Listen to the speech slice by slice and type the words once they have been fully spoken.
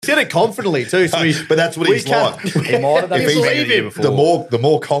said it confidently too. So but that's what he's like. He might have done If the he's- year before. the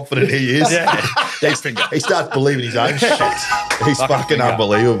more confident he is, he starts believing his own shit. He's fucking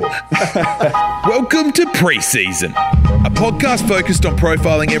unbelievable. Welcome to Preseason, a podcast focused on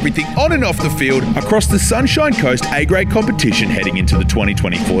profiling everything on and off the field across the Sunshine Coast A-grade competition heading into the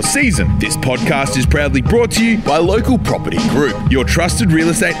 2024 season. This podcast is proudly brought to you by Local Property Group, your trusted real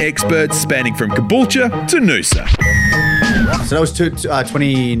estate experts spanning from Caboolture to Noosa. that was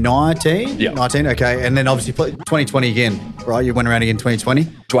 2019? Yeah. 19, okay. And then obviously 2020 again, right? You went around again 2020?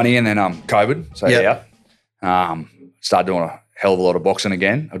 20 and then COVID. So Yep. started doing a hell of a lot of boxing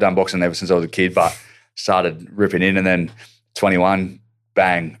again. I've done boxing ever since I was a kid, but started ripping in, and then 21,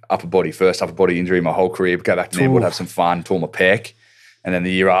 bang, upper body injury my whole career. Go back to Nambour, have some fun, tore my pec. And then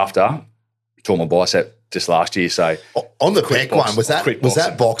the year after, tore my bicep just last year. So On the quick one, was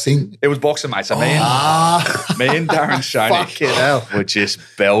that boxing? it was boxing, mate. So me and Darren Schoenig Fucking hell. were just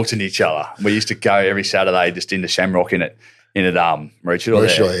belting each other. We used to go every Saturday just into Shamrock in Maroochydore.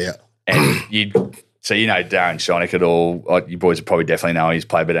 Sure, yeah. And so Darren Schoenig at all. You boys would probably definitely know he's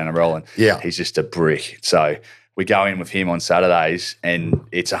played a bit NRL, and he's just a brick. So we go in with him on Saturdays, and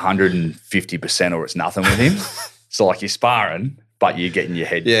it's 150% or it's nothing with him. So like you're sparring, but you're getting your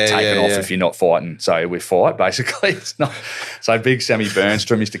head taken off if you're not fighting. So we fight, basically. It's not. So big Sammy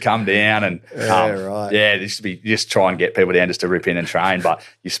Burnstrom used to come down and it used to be just try and get people down just to rip in and train. But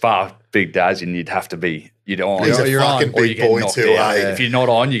you spar big dads and you'd have to be on. He's a fucking or you big get boy knocked too, out. eh? If you're not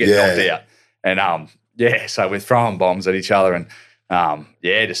on, you get knocked out. And so we're throwing bombs at each other and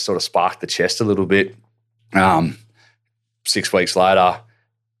just sort of sparked the chest a little bit. 6 weeks later,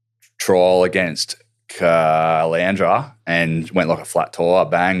 trial against Leandra and went like a flat tire,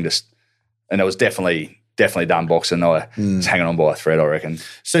 bang, and it was definitely done boxing. I was hanging on by a thread, I reckon.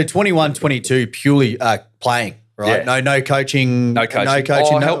 So 21, 22, purely playing, right? Yeah. No coaching. No coaching.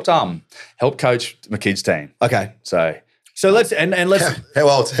 I helped coach my kids' team. Okay. So let's How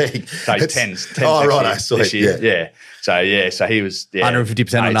old's he? so 10. Oh, right, I saw this it. year. Yeah. So he was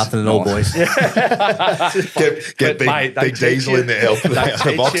 150% or nothing at all, boys. Get big Diesel in there helping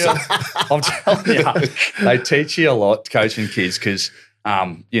the boxer. I'm telling you, they teach you a lot coaching kids because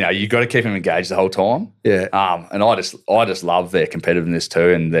you got to keep them engaged the whole time. Yeah. And I just love their competitiveness too,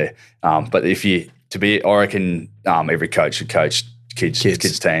 and their but I reckon every coach should coach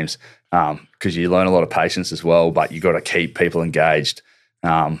kids teams because you learn a lot of patience as well, but you got to keep people engaged.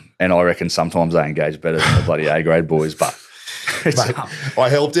 And I reckon sometimes they engage better than the bloody A-grade boys, but Mate, I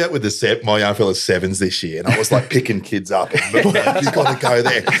helped out with my young fella's sevens this year, and I was like picking kids up. And you've got to go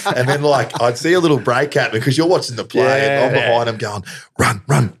there. And then I'd see a little break at me because you're watching the play, and I'm behind them going,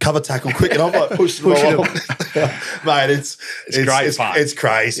 run, cover tackle quick, and I'm like pushing them along. Mate, it's great fun. It's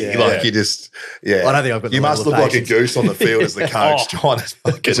crazy. Yeah. You just I don't think I've got. You must look like a goose on the field as the coach trying to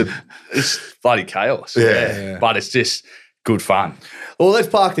fucking. it's bloody chaos. Yeah. But it's just good fun. Well, let's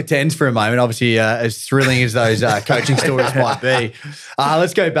park the tens for a moment. Obviously, as thrilling as those coaching stories might be,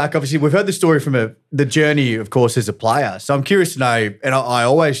 let's go back. Obviously, we've heard the story from the journey, of course, as a player. So I'm curious to know, and I'm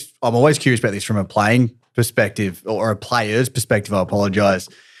always curious about this from a playing perspective or a player's perspective. I apologise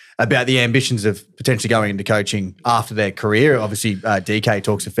about the ambitions of potentially going into coaching after their career. Obviously, DK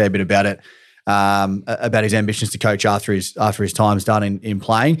talks a fair bit about it, about his ambitions to coach after his time's done in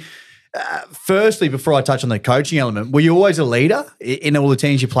playing. Firstly, before I touch on the coaching element, were you always a leader in all the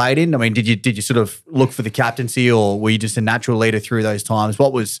teams you played in? I mean, did you sort of look for the captaincy, or were you just a natural leader through those times?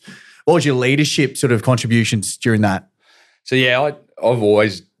 What was your leadership sort of contributions during that? So I've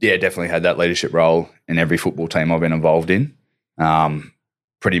always definitely had that leadership role in every football team I've been involved in.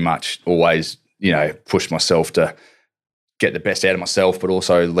 Pretty much always pushed myself to get the best out of myself, but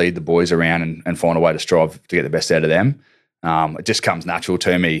also lead the boys around and find a way to strive to get the best out of them. It just comes natural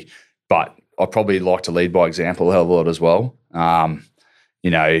to me. But I probably like to lead by example a hell of a lot as well. I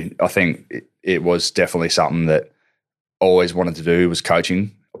think it was definitely something that I always wanted to do was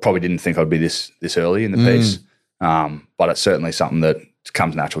coaching. I probably didn't think I'd be this early in the piece, but it's certainly something that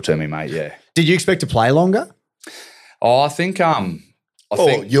comes natural to me, mate. Yeah. Did you expect to play longer? Oh, I think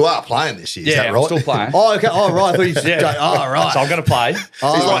you are playing this year, is that right? I'm still playing. Oh, okay. Oh, right. I thought you said, right. So I'm going to play.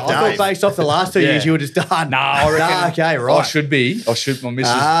 I like thought Dave. based off the last 2 years, you were just done. No, I reckon. Okay, right. I should be. My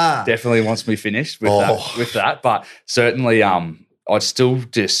missus definitely wants me finished with that. But certainly, I still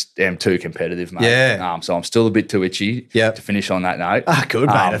just am too competitive, mate. Yeah. So I'm still a bit too itchy to finish on that note. Good,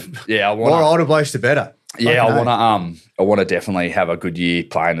 mate. I want More older blokes, the better. Yeah, I want to definitely have a good year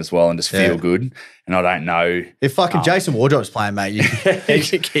playing as well and just feel good. And I don't know if fucking Jason Wardrop's playing, mate, you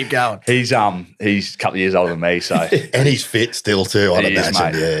can keep going. He's a couple of years older than me, so and he's fit still too. I'd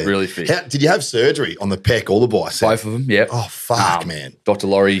imagine, mate, really fit. Did you have surgery on the pec or the bicep? Both of them, yeah. Oh fuck, man. Dr.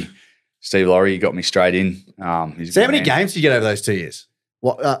 Laurie, Steve Laurie, got me straight in. So how many games did you get over those 2 years?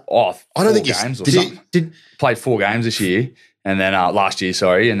 What? I don't think games. Played 4 games this year. And then last year,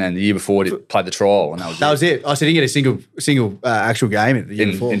 and then the year before, played the trial, and that was it. I said he didn't get a single actual game in the year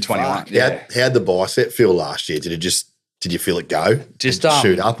before. In 21. How'd the bicep feel last year? Did you feel it go? Just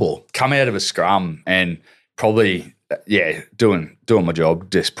shoot up or come out of a scrum and probably doing my job,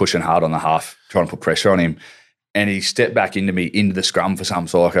 just pushing hard on the half, trying to put pressure on him. And he stepped back into the scrum for some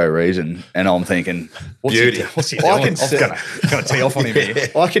psycho reason. And I'm thinking, what's he doing? I'm going to tee off on him here.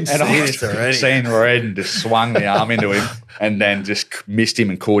 I can see this already. Seen red and just swung the arm into him and then just missed him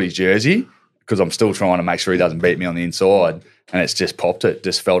and caught his jersey because I'm still trying to make sure he doesn't beat me on the inside. And it's just popped it,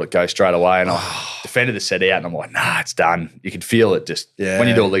 just felt it go straight away. And I defended the set out and I'm like, nah, it's done. You can feel it just when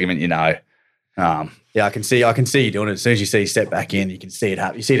you do a ligament, you know. I can see you doing it. As soon as you see you step back in, you can see it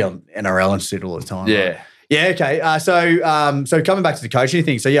happen. You see it on NRL and shit all the time. Yeah. Right? Yeah, okay. So coming back to the coaching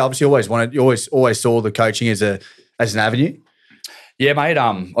thing, so obviously you always saw the coaching as an avenue. Yeah, mate.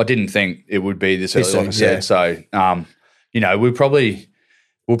 I didn't think it would be this early, like I said. So, we're probably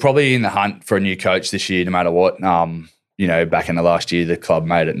in the hunt for a new coach this year, no matter what. Back in the last year, the club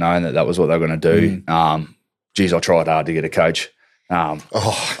made it known that was what they were going to do. I tried hard to get a coach. I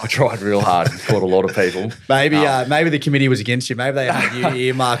tried real hard and caught a lot of people. Maybe the committee was against you. Maybe they had you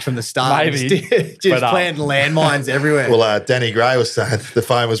earmarked from the start. Maybe. Just planting landmines everywhere. Well, Danny Gray was saying the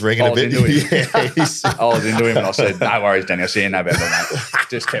phone was ringing a bit. I was into him and I said, no worries, Danny, I'll see you in November, mate.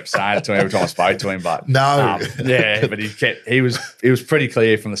 Just kept saying it to him every time I spoke to him. But no. But he was pretty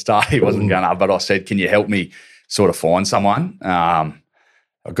clear from the start he wasn't going to. But I said, can you help me sort of find someone? I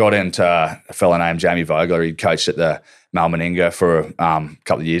got into a fellow named Jamie Vogler. He coached at the Malmaninga for a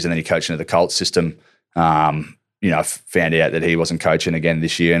couple of years and then he coached into the Colts system. I found out that he wasn't coaching again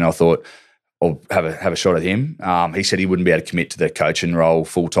this year and I thought I'll have a shot at him. He said he wouldn't be able to commit to the coaching role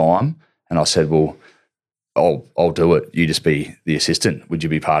full time and I said, well, I'll do it. You just be the assistant. Would you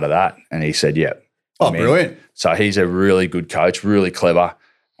be part of that? And he said, yeah. Brilliant. So he's a really good coach, really clever.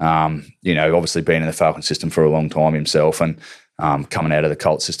 Obviously been in the Falcon system for a long time himself and coming out of the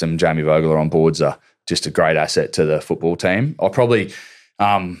Colts system, Jamie Vogler on board's just a great asset to the football team. I probably,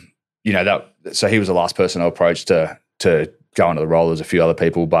 so he was the last person I approached to go into the role. There's a few other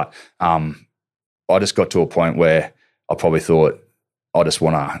people, but I just got to a point where I probably thought I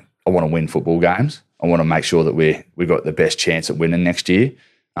want to win football games. I want to make sure that we got the best chance at winning next year.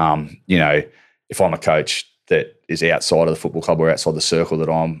 If I'm a coach that is outside of the football club or outside the circle that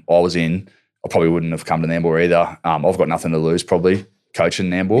I was in, I probably wouldn't have come to Nambour either. I've got nothing to lose probably coaching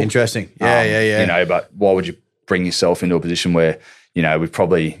Nambour. Interesting. Yeah. But why would you bring yourself into a position where, we've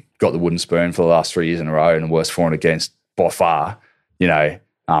probably got the wooden spoon for the last 3 years in a row and the worst for and against by far,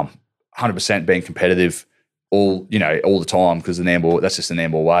 100% being competitive all the time because that's just the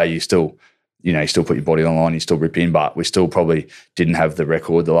Nambour way. You still put your body on the line, you still rip in, but we still probably didn't have the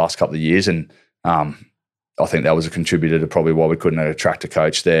record the last couple of years. And I think that was a contributor to probably why we couldn't attract a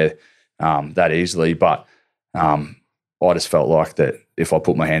coach there that easily. But I just felt like that if I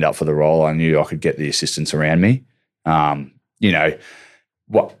put my hand up for the role, I knew I could get the assistants around me. One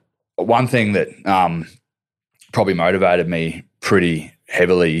thing that probably motivated me pretty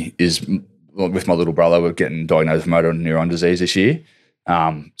heavily is with my little brother, we're getting diagnosed with motor neuron disease this year.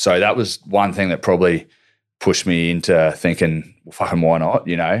 So that was one thing that probably pushed me into thinking, well, fucking why not?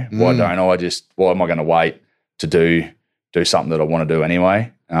 Why don't why am I going to wait to do something that I want to do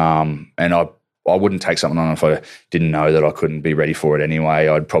anyway? And I wouldn't take something on if I didn't know that I couldn't be ready for it anyway.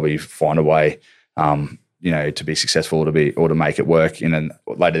 I'd probably find a way, to be successful or to make it work. And then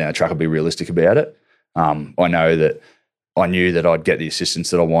later down the track, I'll be realistic about it. I knew that I'd get the assistance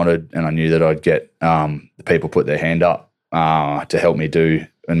that I wanted, and I knew that I'd get the people put their hand up to help me do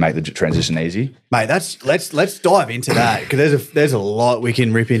and make the transition easy. Mate, let's dive into that because there's a lot we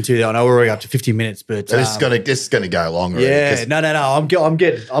can rip into. I know we're already up to 50 minutes, but this is going to go long. Yeah, no. I'm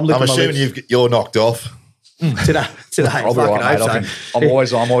assuming you're knocked off today. I'll be right, mate. I'm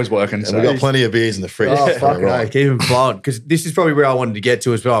always working. So. We've got plenty of beers in the fridge. Oh, fucking right. Keep them flowing because this is probably where I wanted to get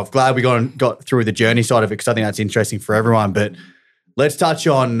to as well. I'm glad we got through the journey side of it because I think that's interesting for everyone. But let's touch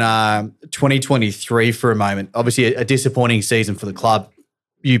on 2023 for a moment. Obviously, a disappointing season for the club.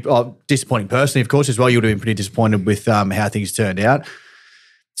 You are disappointing personally, of course, as well. You would have been pretty disappointed with how things turned out.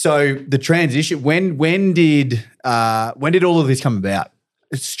 So the transition, when did all of this come about?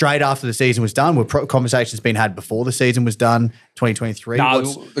 straight after the season was done? Were conversations been had before the season was done, 2023? No,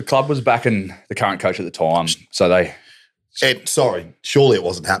 the club was backing the current coach at the time, so they. Surely it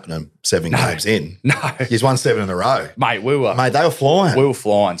wasn't happening 7 games in. No, He's won 7 in a row, mate. they were flying. We were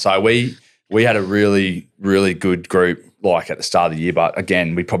flying. So we had a really, really good group like at the start of the year, but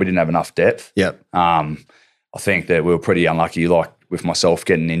again, we probably didn't have enough depth. Yep. I think that we were pretty unlucky, like with myself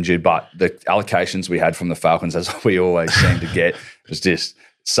getting injured, but the allocations we had from the Falcons, as we always seem to get, was just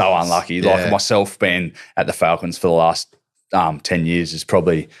so unlucky. Yeah. Like myself being at the Falcons for the last 10 years has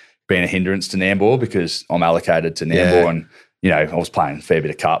probably been a hindrance to Nambour because I'm allocated to Nambour and, I was playing a fair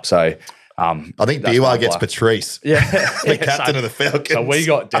bit of cup. So I think Biwa gets Patrice. Yeah. The captain of the Falcons. So we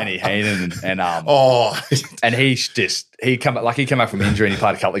got Denny Heenan and and he came back from injury and he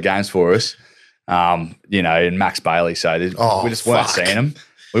played a couple of games for us. And Max Bailey. So we just weren't seeing him.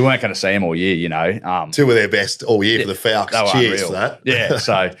 We weren't going to see him all year, 2 of their best all year for the Falcons. Cheers for that. Yeah.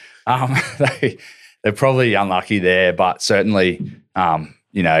 So they're probably unlucky there, but certainly,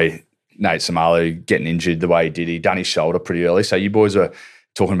 Nate Samalu getting injured the way he did, he done his shoulder pretty early. So you boys are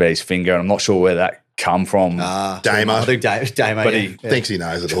talking about his finger, and I'm not sure where that come from. Damo. I think Damo. But he thinks he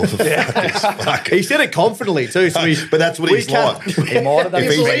knows it all. He said it confidently too. So but that's what he's like. He might have done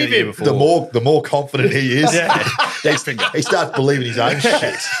If it the year before. the more confident he is, finger. he starts believing his own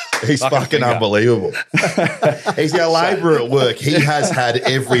shit. He's fucking finger. Unbelievable. He's our labourer at work. He has had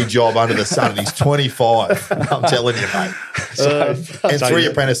every job under the sun, and he's 25. I'm telling you, mate. And 3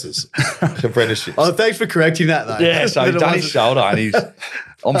 apprenticeships. Oh, thanks for correcting that, though. Yeah, so he's done his shoulder, and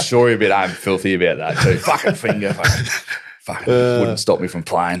I'm sure he'll be filthy about that too. Fucking finger, fucking wouldn't stop me from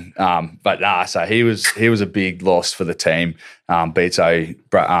playing. So he was a big loss for the team.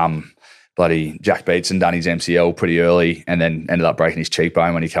 Bloody Jack Beatson done his MCL pretty early, and then ended up breaking his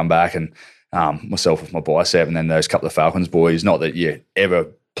cheekbone when he come back, and myself with my bicep, and then those couple of Falcons boys. Not that you ever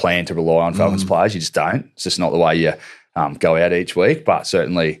plan to rely on Falcons players, you just don't. It's just not the way you go out each week. But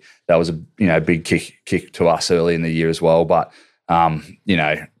certainly that was a big kick to us early in the year as well. But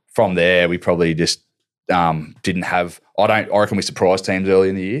from there, we probably just didn't have. I reckon we surprised teams early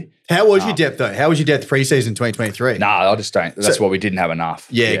in the year. How was your depth though? How was your depth pre-season 2023? No, I just don't. That's why we didn't have enough.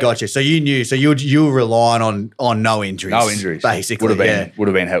 Yeah, gotcha. So you knew. So you were relying on no injuries. No injuries, basically. Would have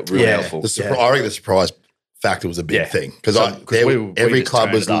been really helpful. I reckon the surprise factor was a big thing because every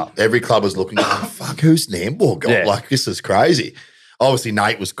club was looking. Fuck, who's Nambour got? Yeah. Like this is crazy. Obviously,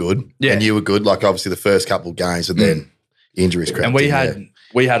 Nate was good, and you were good. Like obviously the first couple of games, and then injuries crept. And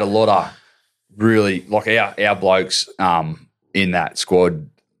we had a lot of really like our blokes in that squad.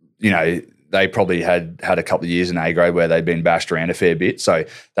 They probably had a couple of years in A grade where they'd been bashed around a fair bit, so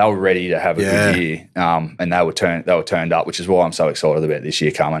they were ready to have a good year. And they were turned up, which is why I'm so excited about this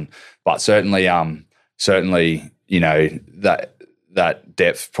year coming. But certainly, that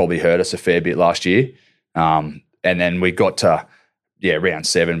depth probably hurt us a fair bit last year. And then we got to round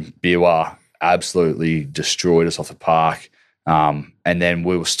 7, Biwa absolutely destroyed us off the park. And then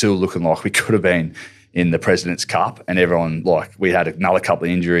we were still looking like we could have been in the President's Cup, and everyone, we had another couple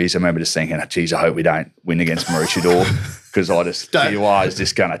of injuries. I remember just thinking, geez, I hope we don't win against Maroochydore because Biwa is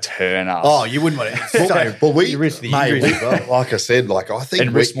just going to turn us. Oh, you wouldn't want to. you risk the injuries as well. Like I said, I think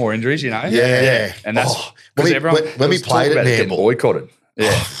and risk more injuries, Yeah. And that's because everyone when we played at Nambour, boycotted.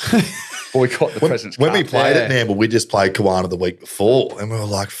 Yeah. Boycott the President's Cup. When we played at Nambour, we just played Kiwana the week before, and we were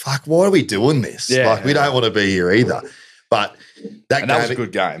like, fuck, why are we doing this? We don't want to be here either. But that was a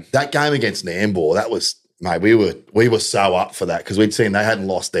good game. That game against Nambour, that was, mate, we were so up for that because we'd seen they hadn't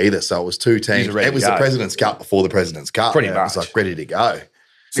lost either. So it was 2 teams. It was the President's Cup before the President's Cup. Pretty much. It was ready to go.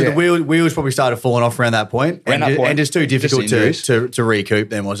 So the wheels probably started falling off around that point. And just too difficult to recoup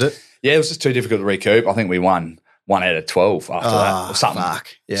then, was it? Yeah, it was just too difficult to recoup. I think we won 1 out of 12 after that or something.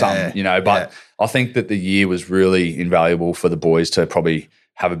 Fuck. Yeah. Something, but I think that the year was really invaluable for the boys to probably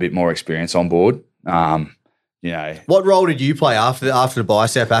have a bit more experience on board. What role did you play after the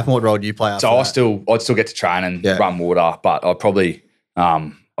bicep happened? What role did you play after that? So I'd still get to train and run water, but I probably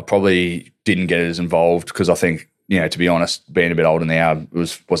didn't get as involved because I think, to be honest, being a bit older now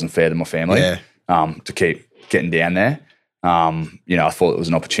wasn't fair to my family to keep getting down there. I thought it was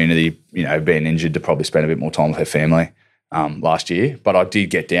an opportunity, being injured, to probably spend a bit more time with her family last year. But I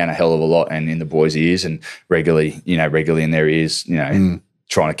did get down a hell of a lot and in the boys' ears and regularly in their ears,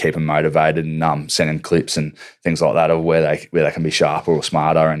 trying to keep them motivated and sending clips and things like that of where they can be sharper or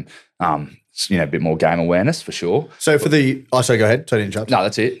smarter and a bit more game awareness for sure. So for the go ahead. Sorry to interrupt. No,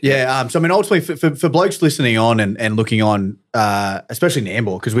 that's it. Yeah. So I mean, ultimately for blokes listening on and looking on, especially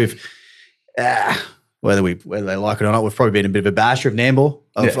Nambour, because we've whether they like it or not, we've probably been a bit of a basher of Nambour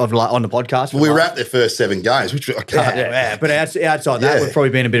on the podcast. Well, we were at their first 7 games, which I can't. Yeah, but outside that, we've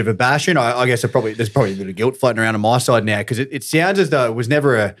probably been a bit of a basher. And I guess there's probably a bit of guilt floating around on my side now because it sounds as though it was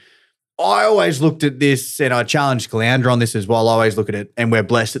never a. I always looked at this, and I challenged Caloundra on this as well. I always look at it, and we're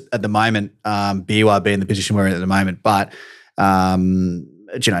blessed at the moment, BURB in the position we're in at the moment. But,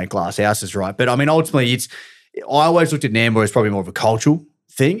 glass house is right. But, I mean, ultimately, I always looked at Nambour as probably more of a cultural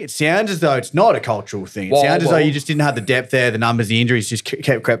thing. It sounds as though it's not a cultural thing. It sounds as though you just didn't have the depth there, the numbers, the injuries just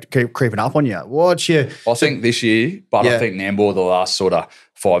kept creeping up on you. I think this year, but I think Nambour the last sort of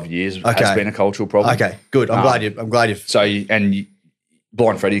 5 years has been a cultural problem. Okay, good. I'm glad you've. So,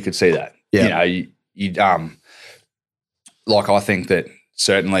 Blind Freddie could see that. Yeah. I think that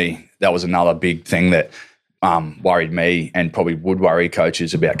certainly that was another big thing that worried me and probably would worry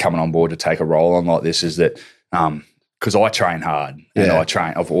coaches about coming on board to take a role on like this is that because I train hard and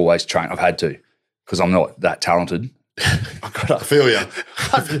I've always trained. I've had to because I'm not that talented. I feel you.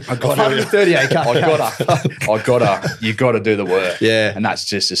 I got 138. You got to do the work. Yeah. And that's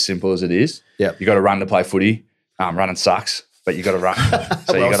just as simple as it is. Yeah. You got to run to play footy. Running sucks. But you got to run,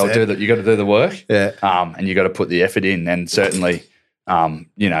 so you got to do the work, and you got to put the effort in. And certainly,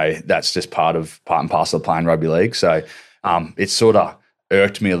 that's just part and parcel of playing rugby league. So it's sort of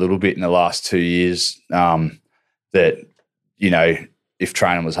irked me a little bit in the last 2 years that if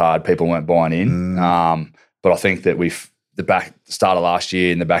training was hard, people weren't buying in. But I think that the start of last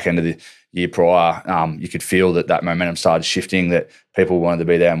year and the back end of the year prior, you could feel that momentum started shifting. That people wanted to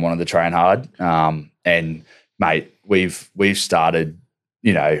be there and wanted to train hard, and mate, we've started,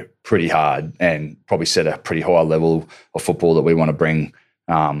 pretty hard and probably set a pretty high level of football that we want to bring.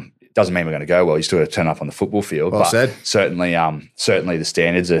 It doesn't mean we're going to go well. You still got to turn up on the football field. Well but said. Certainly the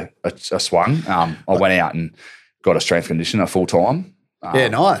standards are swung. I went out and got a strength conditioner full time.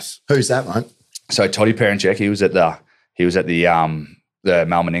 Nice. Who's that, mate? So Toddy Perenchek, he was at the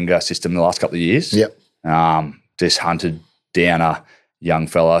Malmaninga system the last couple of years. Yep. Just hunted down a young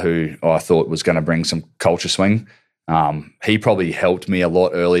fella who I thought was going to bring some culture swing. He probably helped me a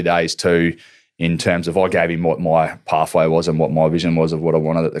lot early days too in terms of I gave him what my pathway was and what my vision was of what I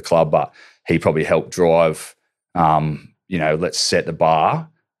wanted at the club, but he probably helped drive, let's set the bar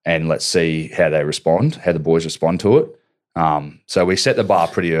and let's see how the boys respond to it. So we set the bar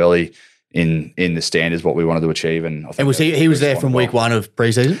pretty early in the standards what we wanted to achieve. And I think was he was there from week 1 of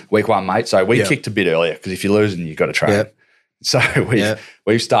pre-season? Week 1, mate. So we kicked a bit earlier because if you're losing, you've got to train. Yep. So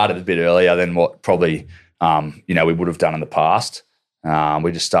we've started a bit earlier than what probably we would have done in the past.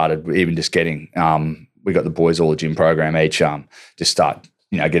 We just started even just getting we got the boys all a gym program each just start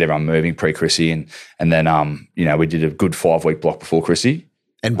get everyone moving pre-Chrissy and then we did a good 5-week block before Chrissy.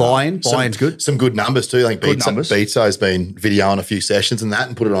 And buy-in's good. Some good numbers too. I think numbers. Beatso's been videoing a few sessions and that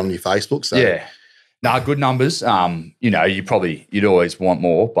and put it on your Facebook. So yeah. No, good numbers. You'd always want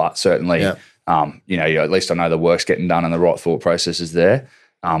more, but certainly at least I know the work's getting done and the right thought process is there.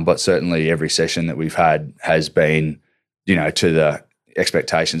 But certainly every session that we've had has been, to the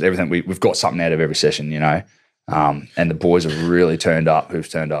expectations. Everything we've got something out of every session, and the boys have really turned up. Who've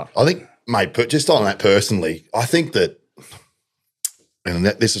turned up? I think, mate, just on that personally, I think that, and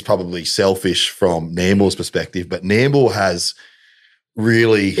this is probably selfish from Nambour's perspective, but Nambour has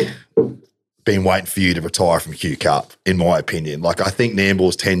really been waiting for you to retire from Q Cup, in my opinion. Like, I think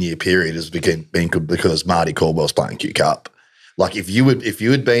Nambour's 10-year period has been good because Marty Cordwell's playing Q Cup. Like, if you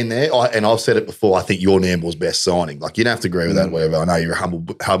had been there, and I've said it before, I think you're Nambour's best signing. Like, you don't have to agree with that, whatever. I know you're a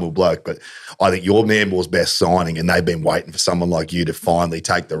humble bloke, but I think you're Nambour's best signing, and they've been waiting for someone like you to finally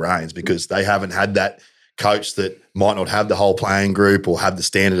take the reins because they haven't had that coach that might not have the whole playing group or have the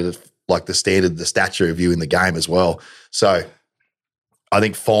stature of you in the game as well. So I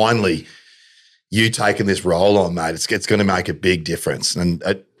think finally you taking this role on, mate, it's going to make a big difference. And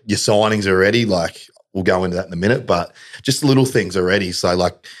your signings already, like, we'll go into that in a minute, but just little things already. So,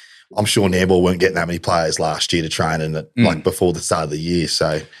 like, I'm sure Nambour weren't getting that many players last year to train in it, like, before the start of the year.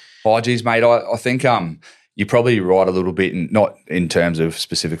 So, geez, mate, I think you're probably right a little bit, not in terms of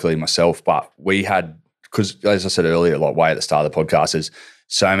specifically myself, but we had, because as I said earlier, like way at the start of the podcast, is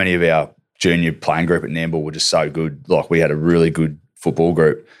so many of our junior playing group at Nambour were just so good. Like, we had a really good football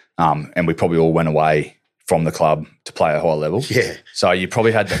group, and we probably all went away from the club to play a high level. Yeah. So you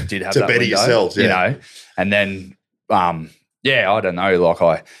probably did have to that better window, yourselves, yeah. And then, I don't know. Like,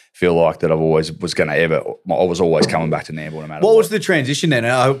 I feel like that I was always coming back to Nambour no matter what. What was the transition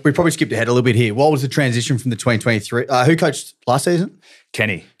then? We probably skipped ahead a little bit here. What was the transition from the 2023? Who coached last season?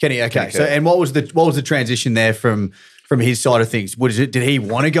 Kenny. Okay. So, and what was the transition there from his side of things? Did he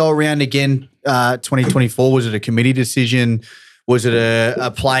want to go around again 2024? Was it a committee decision? Was it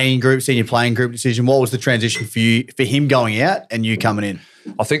a playing group, senior playing group decision? What was the transition for him going out and you coming in?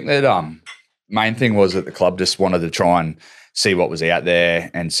 I think that main thing was that the club just wanted to try and see what was out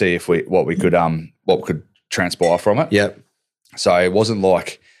there and see if what could transpire from it. Yep. So it wasn't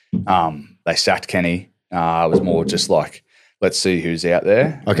like they sacked Kenny. It was more just like, let's see who's out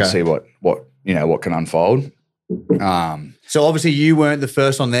there. Okay. And see what can unfold. So obviously you weren't the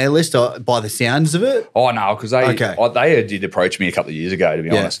first on their list by the sounds of it. Oh no, because they did approach me a couple of years ago, to be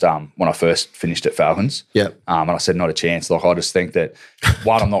honest. When I first finished at Falcons. Yep. And I said not a chance. Like I just think that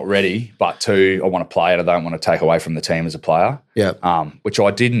one, I'm not ready, but two, I want to play and I don't want to take away from the team as a player. Yeah. Which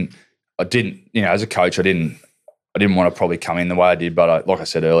I didn't. As a coach, I didn't want to probably come in the way I did, but like I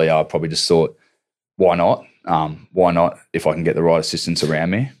said earlier, I probably just thought, why not? Why not if I can get the right assistants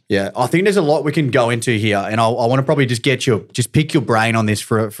around me? Yeah, I think there's a lot we can go into here, and I want to probably just pick your brain on this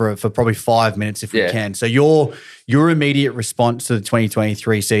for probably 5 minutes if we can. So your immediate response to the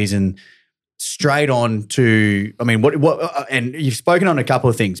 2023 season, straight on to, I mean, what and you've spoken on a couple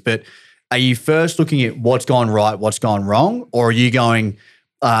of things, but are you first looking at what's gone right, what's gone wrong, or are you going,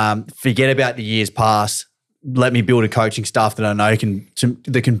 forget about the years past, let me build a coaching staff that I know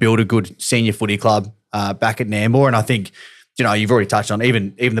that can build a good senior footy club back at Nambour? And I think, you've already touched on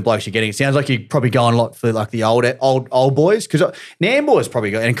even the blokes you're getting. It sounds like you're probably going a lot for like the old boys, because Nambour is probably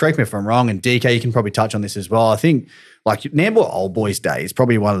good. And correct me if I'm wrong, and DK, you can probably touch on this as well. I think like Nambour old boys day is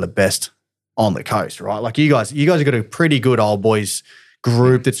probably one of the best on the coast, right? Like you guys have got a pretty good old boys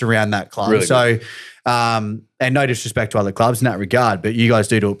group that's around that club. Really so, and no disrespect to other clubs in that regard, but you guys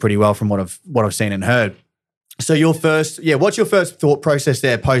do it pretty well from what I've seen and heard. So what's your first thought process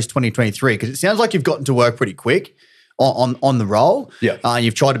there post 2023? Because it sounds like you've gotten to work pretty quick on the role. Yeah.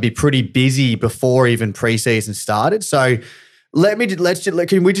 You've tried to be pretty busy before even preseason started. So can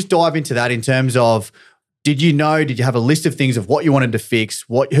we just dive into that in terms of, did you have a list of things of what you wanted to fix,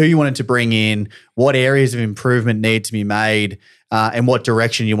 who you wanted to bring in, what areas of improvement need to be made, and what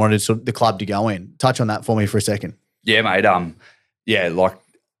direction you wanted the club to go in? Touch on that for me for a second. Yeah, mate.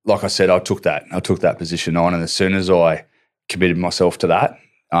 Like I said, I took that position on, and as soon as I committed myself to that,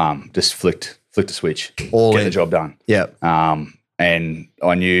 just flicked a switch, get the job done. Yeah. And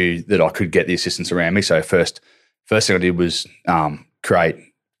I knew that I could get the assistants around me. So first thing I did was create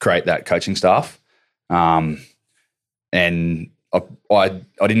that coaching staff, and I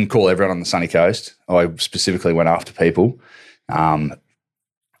didn't call everyone on the sunny coast. I specifically went after people.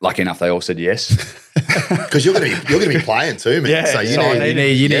 Lucky enough, they all said yes. Because you're going to be playing too, man. Yeah, so you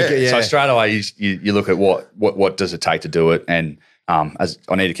need. So straight away, you look at what does it take to do it, and as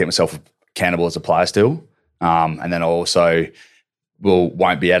I need to keep myself accountable as a player still, and then I also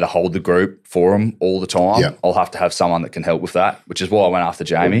won't be able to hold the group for them all the time. Yeah. I'll have to have someone that can help with that, which is why I went after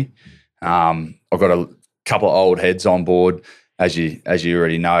Jamie. I've got a couple of old heads on board, as you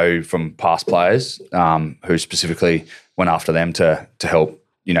already know from past players, who specifically went after them to help,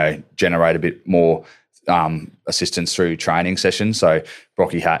 generate a bit more assistance through training sessions. So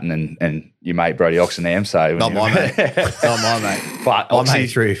Brocky Hatton and your mate Brody Oxenham. So not my mate. But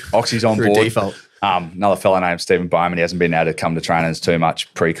Oxy's on board. Default. Another fellow named Stephen Bowman. He hasn't been able to come to trainers too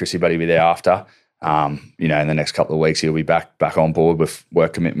much pre-Chrissy, but he'll be there after. In the next couple of weeks, he'll be back on board with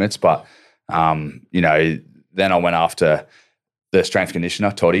work commitments. But then I went after the strength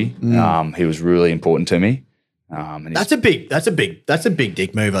conditioner, Toddy. He was really important to me. That's a big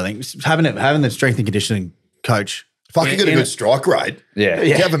dick move, I think. Having the strength and conditioning coach. Fucking got a good strike rate. Yeah.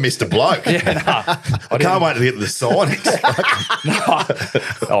 You haven't missed a bloke. I can't wait to get the signings.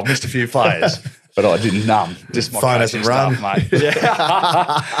 No, I've missed a few players, but I didn't. Just my phone hasn't run, mate.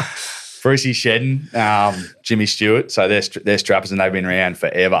 Yeah. Brucey Shedden, Jimmy Stewart. So they're strappers and they've been around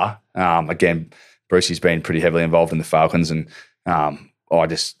forever. Again, Brucey's been pretty heavily involved in the Falcons, and I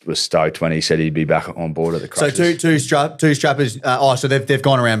just was stoked when he said he'd be back on board at the Crushers. So two strappers. So they've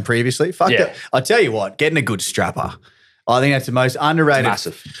gone around previously. Fuck yeah. that. I tell you what, getting a good strapper, I think that's the most underrated.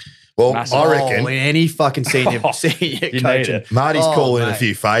 Massive. Well, Massive. I reckon in any fucking senior coaching. Marty's calling in a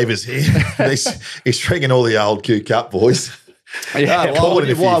few favours here. he's stringing all the old Q Cup boys. Yeah, why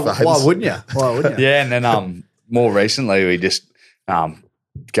wouldn't you? Yeah, and then more recently we just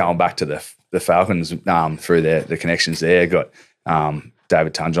going back to the Falcons through the connections there. Got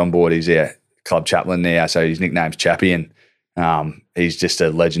David Tunge on board. He's our club chaplain now, so his nickname's Chappie, and he's just a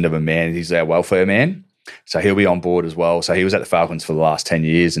legend of a man. He's our welfare man, so he'll be on board as well. So he was at the Falcons for the last 10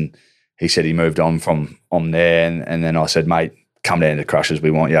 years, and he said he moved on from there, and then I said, mate, come down to Crushers,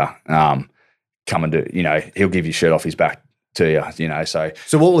 we want you. Come and do, he'll give you shirt off his back to you, you know. So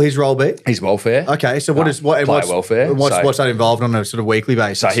what will his role be? he's welfare. Okay, so player welfare. What's that involved on a sort of weekly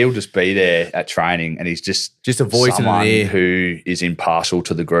basis? So he'll just be there at training, and he's just a voice in someone an ear who is impartial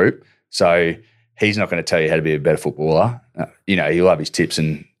to the group. So he's not going to tell you how to be a better footballer. You know, he'll have his tips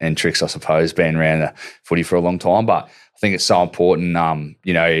and tricks, I suppose, being around the footy for a long time. But I think it's so important,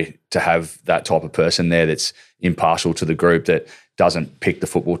 you know, to have that type of person there that's impartial to the group, that doesn't pick the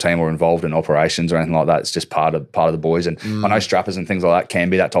football team or involved in operations or anything like that. It's just part of the boys. And I know strappers and things like that can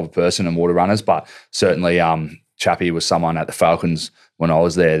be that type of person, and water runners, but certainly Chappie was someone at the Falcons when I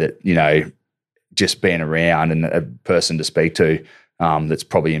was there that, you know, just being around and a person to speak to that's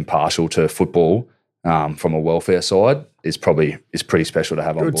probably impartial to football from a welfare side is pretty special to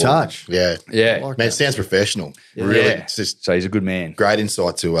have on board. Good touch. Yeah. Yeah. Man, it sounds professional. Yeah. Really. It's just So he's a good man. great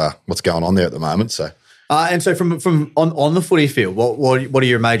insight to what's going on there at the moment. So And so from on the footy field, what are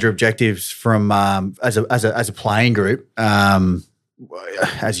your major objectives from as a playing group?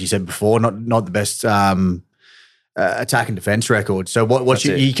 As you said before, not the best attack and defence record. So what's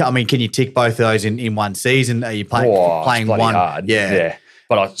I mean, can you tick both of those in one season? Are you playing It's bloody one? hard. Yeah.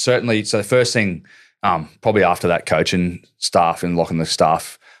 But I certainly, so the first thing, probably after that, coaching staff and locking the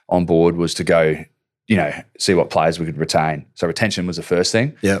staff on board was to go, you know, see what players we could retain. So retention was the first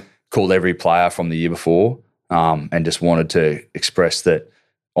thing. Yeah. Called every player from the year before and just wanted to express that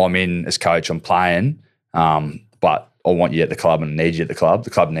I'm in as coach, I'm playing, but I want you at the club and I need you at the club. The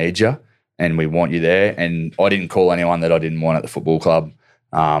club needs you and we want you there. And I didn't call anyone that I didn't want at the football club.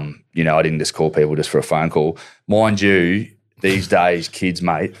 You know, I didn't just call people just for a phone call. Mind you, these days, kids,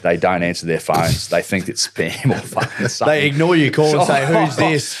 mate, they don't answer their phones. They think it's spam or fucking something. They ignore your call and say, "Who's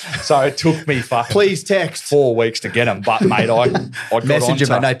this?" So it took me fucking Please text. 4 weeks to get them. But, mate, I got Messenger,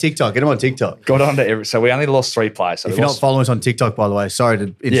 onto, mate. No, TikTok. Get them on TikTok. got onto every. So we only lost 3 players. So If we you're not lost, following us on TikTok, by the way, sorry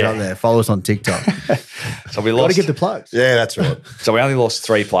to interrupt there. Follow us on TikTok. so we Got to lost. get the plugs. yeah, that's right. So we only lost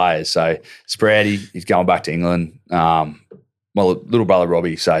 3 players. So Sprouty, he's going back to England. My little brother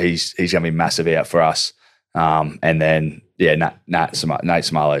Robbie, so he's going to be massive out for us. And then Nate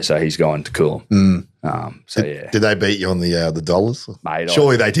Smalo, so he's going to Coolum. Did they beat you on the dollars? Mate,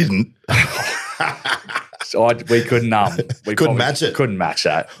 Surely they didn't. So we couldn't Couldn't match it. Couldn't match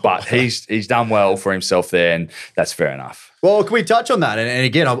that. But he's done well for himself there, and that's fair enough. Well, can we touch on that? And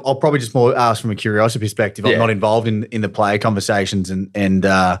again, I'll probably just more ask from a curiosity perspective. I'm Yeah. not involved in the player conversations and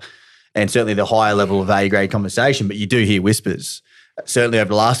certainly the higher level of A grade conversation, but you do hear whispers. Certainly over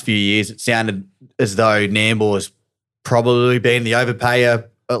the last few years, it sounded as though Nambour has probably been the overpayer.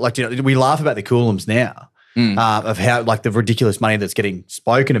 Like, you know, we laugh about the Coolums now of how, like, the ridiculous money that's getting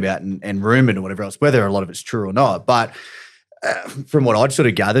spoken about and rumoured and whatever else, whether a lot of it's true or not. But from what I'd sort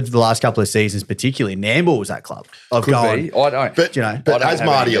of gathered for the last couple of seasons, particularly, Nambour was that club of Could going. be. I don't. But, You know, I but don't as have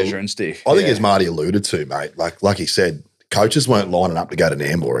Marty, any measuring stick. I think as Marty alluded to, mate, like he said, coaches weren't lining up to go to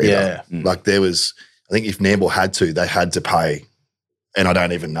Nambour either. Yeah. Like there was, I think if Nambour had to, they had to pay. And I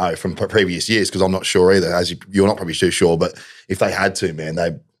don't even know from previous years because I'm not sure either. As you're not probably too sure, but if they had to, man,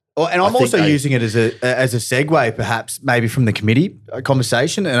 they. Well, and I'm also using it as a segue, perhaps maybe from the committee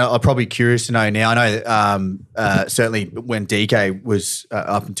conversation. And I'm probably curious to know now. I know that certainly when DK was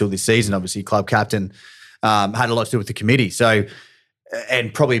up until this season, obviously club captain, had a lot to do with the committee. So,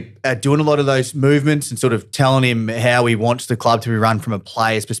 and probably doing a lot of those movements and sort of telling him how he wants the club to be run from a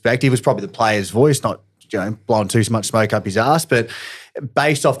player's perspective was probably the player's voice, not, you know, blowing too much smoke up his ass. But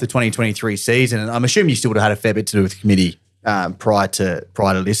based off the 2023 season, and I'm assuming you still would have had a fair bit to do with the committee prior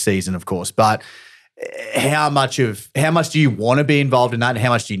to this season, of course. But how much do you want to be involved in that? And how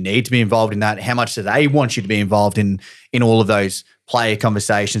much do you need to be involved in that? How much do they want you to be involved in all of those player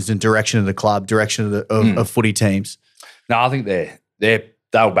conversations and direction of the club, direction of footy teams? No, I think they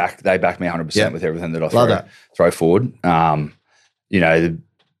back me 100% with everything that I throw forward. You know, the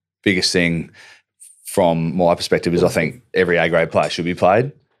biggest thing from my perspective is I think every A grade player should be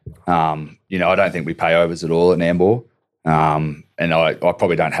played. You know, I don't think we pay overs at all at Nambour. And I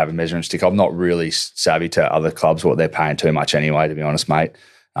probably don't have a measuring stick. I'm not really savvy to other clubs what they're paying too much anyway, to be honest, mate.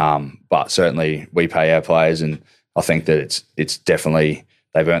 But certainly we pay our players, and I think that it's definitely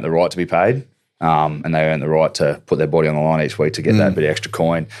they've earned the right to be paid, and they earned the right to put their body on the line each week to get that bit of extra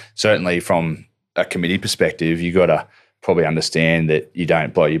coin. Certainly from a committee perspective, you got to probably understand that you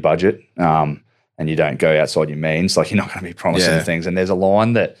don't blow your budget, and you don't go outside your means. Like, you're not going to be promising things. And there's a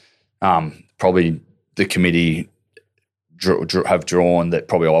line that probably the committee have drawn that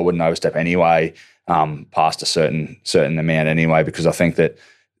probably I wouldn't overstep anyway, past a certain amount anyway, because I think that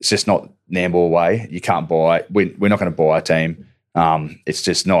it's just not Nambour way. You can't buy. We're not going to buy a team. It's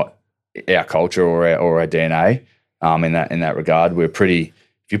just not our culture or our DNA. In that regard, we're pretty.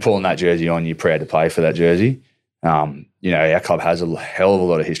 If you're pulling that jersey on, you're proud to play for that jersey. Our club has a hell of a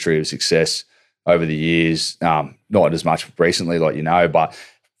lot of history of success over the years, not as much recently, but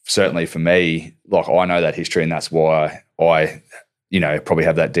certainly for me, I know that history, and that's why I, probably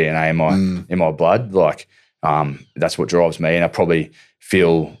have that DNA in my blood. That's what drives me, and I probably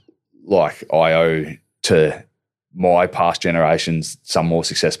feel like I owe to my past generations some more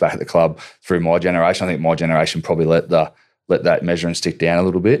success back at the club through my generation. I think my generation probably let that measuring stick down a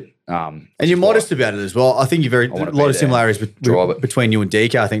little bit. And you're modest about it as well. I think you're a lot of similarities between you and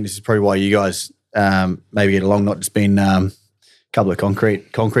DK. I think this is probably why you guys maybe get along, not just being a couple of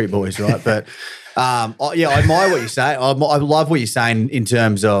concrete boys, right? But I admire what you're saying. I love what you're saying in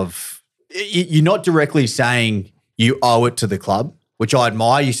terms of you're not directly saying you owe it to the club, which I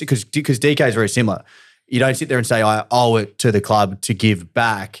admire. You because DK is very similar. You don't sit there and say, I owe it to the club to give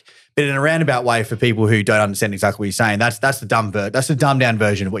back. But in a roundabout way, for people who don't understand exactly what you're saying, that's the dumbed down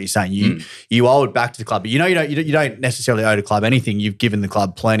version of what you're saying. You owe it back to the club, but you don't necessarily owe the club anything. You've given the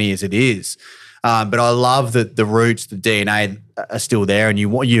club plenty as it is. But I love that the roots, the DNA are still there, and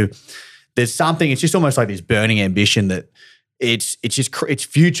there's something. It's just almost like this burning ambition that it's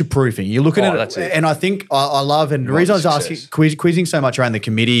future proofing. You're looking at it, and I think I love. And the reason I was asking quizzing so much around the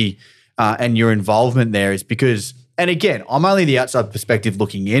committee and your involvement there is because. And again, I'm only the outside perspective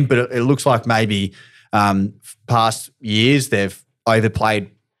looking in, but it looks like maybe past years they've overplayed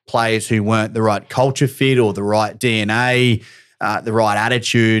players who weren't the right culture fit or the right DNA, the right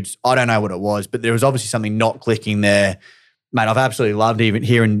attitudes. I don't know what it was, but there was obviously something not clicking there. Mate, I've absolutely loved even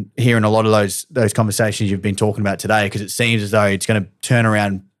hearing a lot of those conversations you've been talking about today, because it seems as though it's going to turn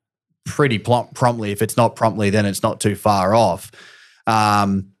around pretty promptly. If it's not promptly, then it's not too far off.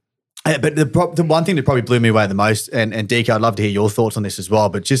 But the one thing that probably blew me away the most, and DK, I'd love to hear your thoughts on this as well,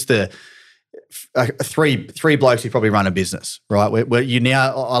 but just the three blokes who probably run a business, right?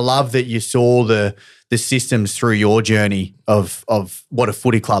 I love that you saw the systems through your journey of what a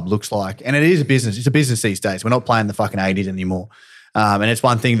footy club looks like. And it is a business. It's a business these days. We're not playing the fucking 80s anymore. And it's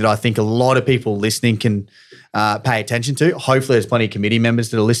one thing that I think a lot of people listening can pay attention to. Hopefully there's plenty of committee members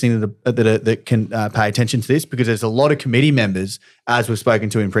that are listening that can pay attention to this, because there's a lot of committee members, as we've spoken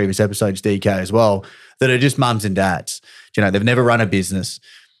to in previous episodes, DK as well, that are just mums and dads. They've never run a business.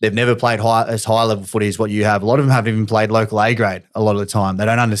 They've never played as high level footy as what you have. A lot of them haven't even played local A grade a lot of the time. They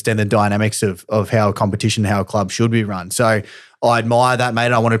don't understand the dynamics of how a competition, how a club should be run. So I admire that, mate.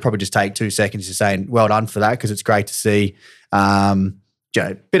 And I want to probably just take 2 seconds to say well done for that, because it's great to see.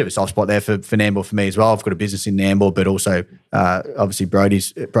 Bit of a soft spot there for Nambour for me as well. I've got a business in Nambour, but also obviously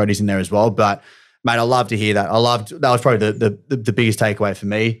Brody's in there as well. But mate, I love to hear that. That was probably the biggest takeaway for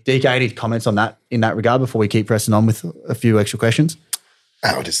me. DK, any comments on that in that regard before we keep pressing on with a few extra questions?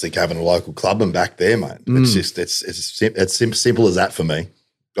 I just think having a local clubman back there, mate. It's just it's simple as that for me.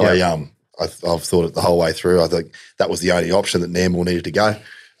 Yeah. I've thought it the whole way through. I think that was the only option that Nambour needed to go.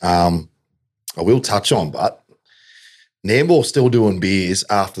 I will touch on, but Nambour's still doing beers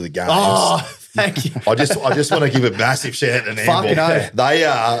after the games. Oh, thank you. I just want to give a massive shout out to Nambour. They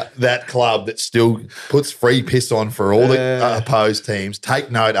are that club that still puts free piss on for all the opposed teams.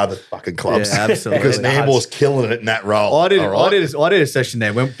 Take note, other fucking clubs. Yeah, absolutely. Because Nambour's killing it in that role. I did a session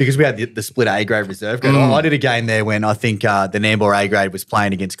there because we had the split A grade reserve grade. I did a game there when I think the Nambour A grade was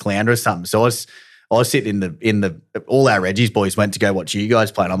playing against Cleandra or something. So I was sitting in the all our Reggie's boys went to go watch you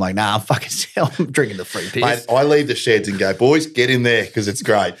guys play, and I'm like, nah, I'm drinking the free piss. Mate, I leave the sheds and go, boys, get in there, because it's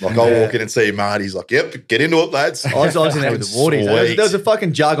great. I'll walk in and see Marty's like, yep, get into it, lads. I was in there with the Wardies. There was a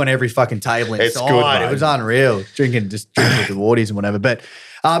fucking jug on every fucking table inside. It's good, mate. It was unreal. Drinking with the Wardies and whatever. But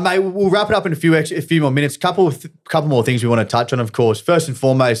mate, we'll wrap it up in a few more minutes. Couple more things we want to touch on, of course. First and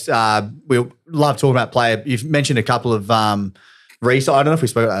foremost, we love talking about player. You've mentioned a couple of I don't know if we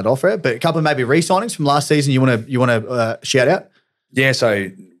spoke about that off air, but a couple of maybe re-signings from last season you want to shout out? Yeah, so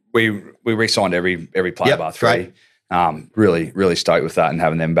we re-signed every player bar three. Really, really stoked with that and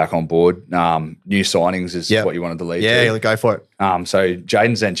having them back on board. New signings is what you wanted to lead to. Yeah, go for it. So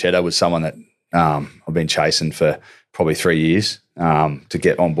Jaden Zanchetta was someone that I've been chasing for probably 3 years to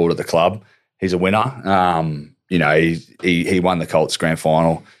get on board at the club. He's a winner. He won the Colts grand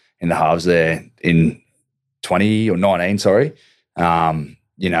final in the halves there in 2019, sorry.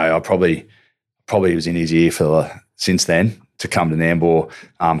 I probably was in his ear since then to come to Nambour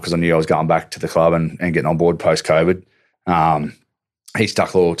because I knew I was going back to the club and getting on board post-COVID. He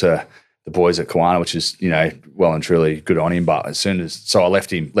stuck loyal to the boys at Kiwana, which is, well and truly good on him. But I left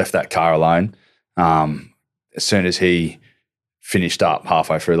that car alone. As soon as he finished up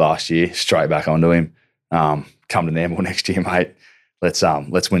halfway through last year, straight back onto him. Come to Nambour next year, mate.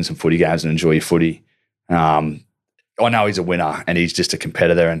 Let's win some footy games and enjoy your footy. I know he's a winner and he's just a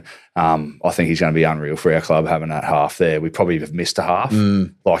competitor, and I think he's going to be unreal for our club having that half there. We probably have missed a half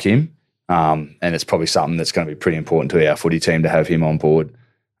like him, and it's probably something that's going to be pretty important to our footy team to have him on board.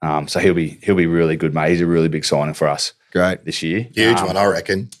 So he'll be really good, mate. He's a really big signing for us. Great this year, huge one, I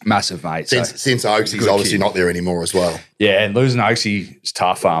reckon. Massive, mate. Since Oaks, he's obviously not there anymore as well. Yeah, and losing Oaksy is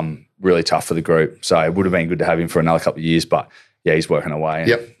tough. Really tough for the group. So it would have been good to have him for another couple of years, but yeah, he's working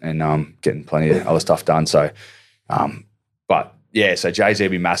away and getting plenty of other stuff done. So, but yeah, so Jay-Z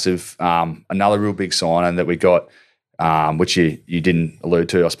will be massive. Another real big signing that we got, which you didn't allude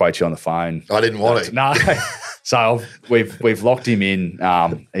to. I spoke to you on the phone. I didn't want it. No. So we've locked him in.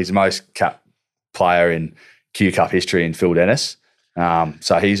 He's the most capped player in Q Cup history in Phil Dennis.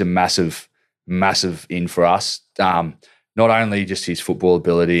 So he's a massive in for us. Not only just his football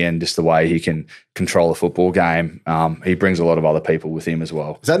ability and just the way he can control a football game, he brings a lot of other people with him as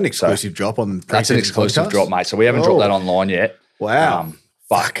well. Is that an exclusive drop on the That's an exclusive drop, mate. So we haven't dropped that online yet. Wow.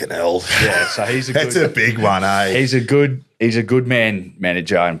 Fucking hell. Yeah, so he's a That's a big one, eh? He's a good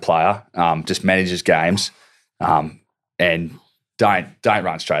manager and player, just manages games. And don't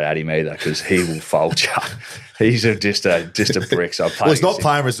run straight at him either because he will fold you. He's just a brick. So he's not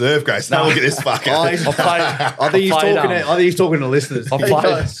playing reserve, Grace. No, look at this fucker. I think he's talking to listeners.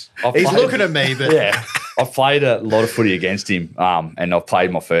 He's looking at me, but yeah, I've played a lot of footy against him, and I've played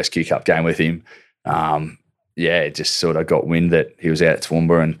my first Q Cup game with him. It just sort of got wind that he was out at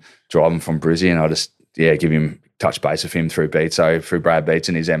Toowoomba and driving from Brizzy, and I just give him touch base with him through Brad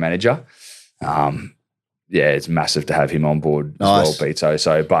Beetson, he's our manager. It's massive to have him on board as well, Beto.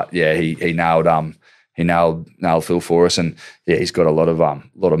 So, but yeah, he nailed Phil for us, and he's got a lot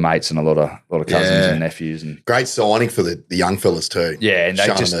of mates and a lot of cousins and nephews, and great signing for the young fellas too. Yeah, and they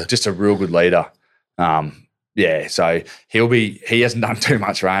just a real good leader. So he hasn't done too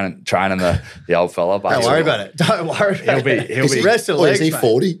much training the old fella, but don't worry about it. Don't worry about it. He'll be rest of the legs, is he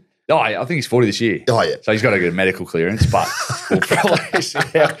 40? No, I think he's 40 this year. Oh, yeah. So he's got to get a medical clearance, but we'll probably see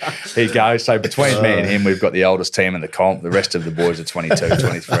how he goes. So between me and him, we've got the oldest team in the comp. The rest of the boys are 22,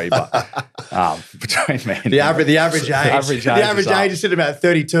 23. But between me and the average age is sitting about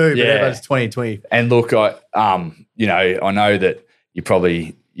 32, but everyone's 20 and 20. And look, I know that you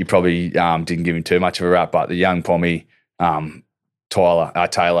probably didn't give him too much of a rap, but the young Pommy, Taylor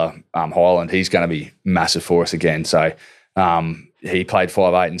Highland, he's going to be massive for us again. So he played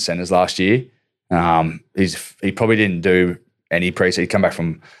 5'8" in centres last year. He probably didn't do any pre-season. He come back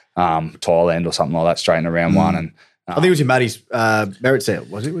from Thailand or something like that straight in round one. And I think it was in Matty's merit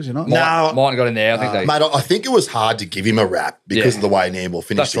set, was it? Was it not? No. Martin got in there. Mate, I think it was hard to give him a rap because of the way Nambour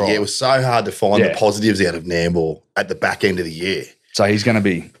finished the year. It was so hard to find the positives out of Nambour at the back end of the year. So he's going to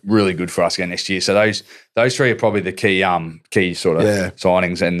be really good for us again next year. So those three are probably the key sort of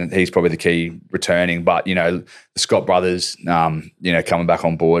signings, and he's probably the key returning. But the Scott brothers, coming back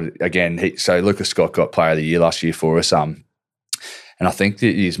on board again. So Lucas Scott got Player of the Year last year for us. And I think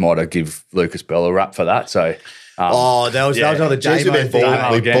that he might have give Lucas Bell a rap for that. So. That was another Damo thing.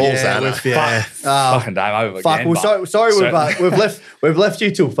 Fucking Damo again. Fuck, well, sorry we've left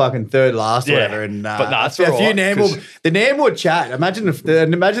you till fucking third last or whatever. And but that's a few Nambour, the Nambour chat. Imagine the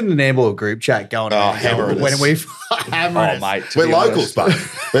Nambour group chat going on when we hammer it. Mate, we're locals, but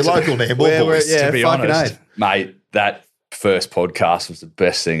we're local Nambour boys. To be honest, mate, that first podcast was the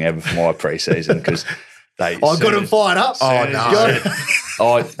best thing ever for my pre-season because. I got them fired up. They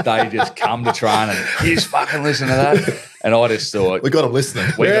just come to train and he's fucking listen to that. And I just thought we got them listening.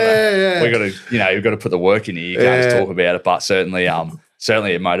 We got to, you've got to put the work in here. You can't just talk about it, but certainly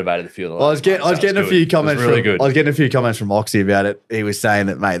it motivated a few of the I was getting a few comments. I was getting a few comments from Oxy about it. He was saying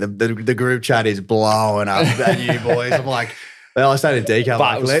that, mate, the group chat is blowing up about you boys. I'm like. Well, I say to DK,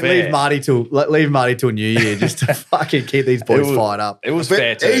 like, leave Marty till New Year just to fucking keep these boys fired up. It was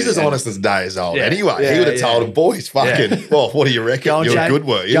fair too. He's as honest as days old. Yeah. Anyway, he would have told them, boys, fucking, well, what do you reckon? You're good,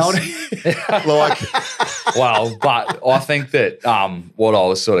 were you? But I think that what I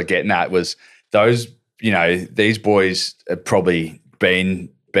was sort of getting at was those, these boys have probably been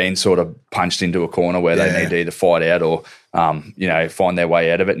sort of punched into a corner where they need to either fight out or, find their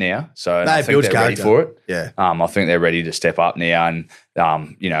way out of it now. So I think they're ready for it. Yeah. I think they're ready to step up now. And,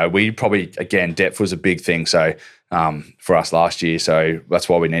 we probably, again, depth was a big thing. So for us last year. So that's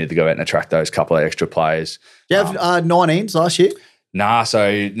why we needed to go out and attract those couple of extra players. You have 19s last year? Nah, so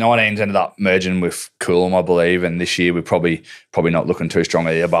 19s ended up merging with Coolum, I believe, and this year we're probably not looking too strong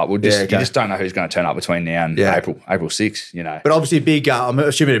either. But you just don't know who's going to turn up between now and April 6. But obviously, big. I'm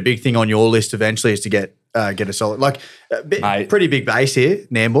assuming a big thing on your list eventually is to get a solid, pretty big base here,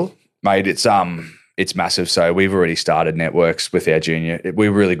 Nambour. Mate, it's massive. So we've already started networks with our junior.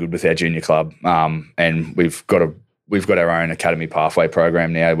 We're really good with our junior club, and we've got a we've got our own academy pathway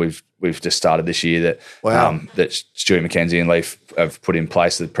program now. We've just started this year that that Stuart McKenzie and Leaf have put in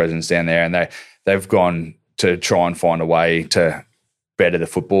place, the presidents down there, and they've gone to try and find a way to better the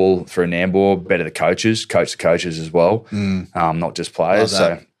football through Nambour, better the coaches, coach the coaches as well, not just players.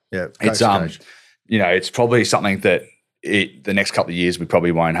 So it's it's probably something that the next couple of years we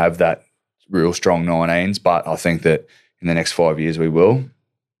probably won't have that real strong 19s, but I think that in the next 5 years we will,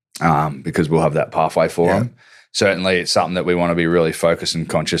 because we'll have that pathway for them. Certainly it's something that we want to be really focused and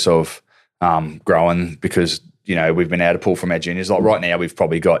conscious of growing, because, we've been able to pull from our juniors. Like right now we've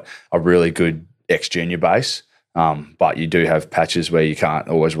probably got a really good ex-junior base, but you do have patches where you can't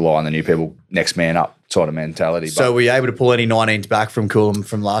always rely on the new people, next man up sort of mentality. So were you able to pull any 19s back from Coolum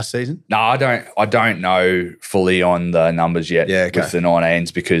from last season? No, I don't know fully on the numbers yet with the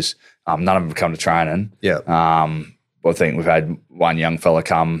 19s, because none of them have come to training. I think we've had one young fella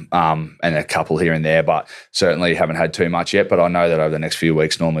come and a couple here and there, but certainly haven't had too much yet. But I know that over the next few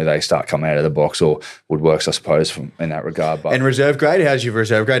weeks, normally they start coming out of the box, or Woodworks, I suppose, in that regard. But and reserve grade, how's your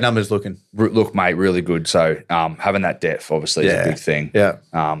reserve grade numbers looking? Look, mate, really good. So having that depth obviously is a big thing.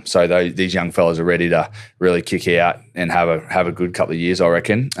 So these young fellas are ready to really kick out and have a good couple of years, I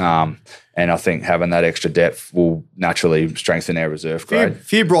reckon. And I think having that extra depth will naturally strengthen our reserve grade.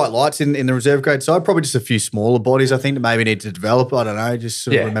 Few bright lights in the reserve grade side, probably just a few smaller bodies I think that maybe need to develop. I don't know, just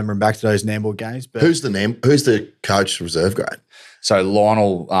sort of remembering back to those Nambour games. But who's the coach reserve grade? So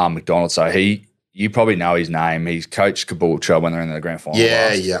Lionel McDonald. So you probably know his name. He's coached Caboolture when they're in the grand final.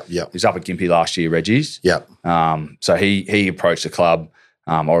 He was up at Gympie last year, Reggie's. So he approached the club.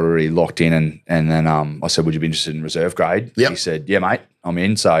 Already locked in, and then I said, would you be interested in reserve grade? He said, yeah, mate, I'm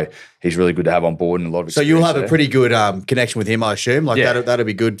in. So he's really good to have on board and a lot of experience. So you'll have a pretty good connection with him, I assume. That'll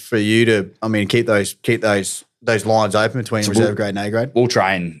be good for you to, keep those lines open between reserve grade and A grade. We'll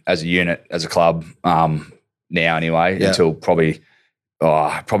train as a unit, as a club now anyway, until probably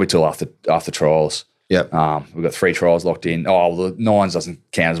till after trials. We've got 3 trials locked in. The 9s doesn't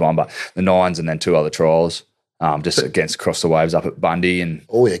count as one, but the 9s and then 2 other trials. Just against Across the Waves up at Bundy and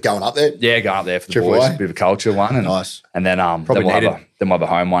going up there. Yeah, going up there for the boys, a bit of a culture one, and nice. And then we'll have a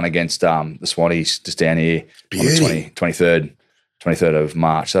home one against the Swannies just down here on the 23rd of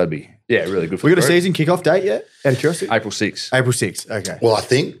March. So that'd be really good. We got a season kickoff date yet? Out of curiosity, April 6th. April 6th. Okay. Well, I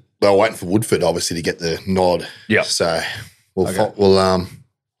think they're waiting for Woodford obviously to get the nod. Yeah. So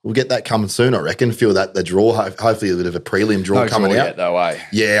we'll get that coming soon, I reckon. Feel that the draw, hopefully a bit of a prelim draw coming out. Yet, though, eh?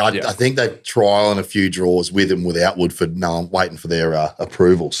 I think they're trialling a few draws with and without Woodford. No, I'm waiting for their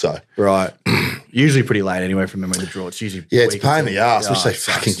approval. So right, usually pretty late anyway from memory. The draw, it's usually it's a pain in the ass. Wish they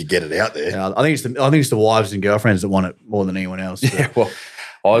fucking could get it out there. Yeah, I think it's the wives and girlfriends that want it more than anyone else. Yeah, well,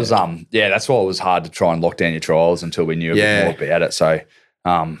 I was that's why it was hard to try and lock down your trials until we knew a bit more about it. So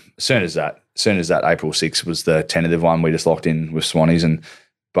as soon as that April 6th was the tentative one, we just locked in with Swannies and.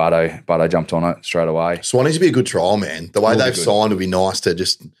 Bardo jumped on it straight away. Swannies would be a good trial, man. The way they've signed would be nice to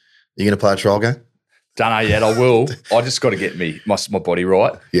just. You going to play a trial game? Don't know yet. I will. I just got to get my body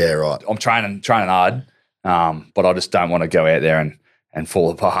right. Yeah, right. I'm training hard, but I just don't want to go out there and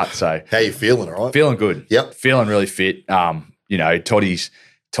fall apart. So how you feeling? All right. Feeling good. Yep. Feeling really fit. Toddy's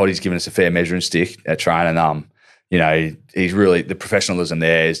given us a fair measuring stick at training. He's really, the professionalism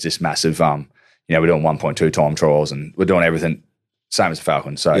there is just massive. We're doing 1.2 time trials and we're doing everything. Same as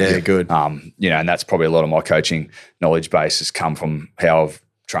Falcon. So good. And that's probably a lot of my coaching knowledge base has come from how I've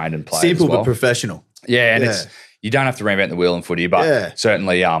trained and played. Simple but professional. Yeah, and it's you don't have to reinvent the wheel in footy, but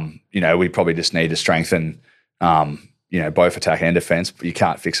certainly, we probably just need to strengthen, both attack and defence. You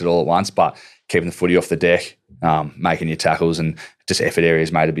can't fix it all at once, but keeping the footy off the deck, making your tackles and just effort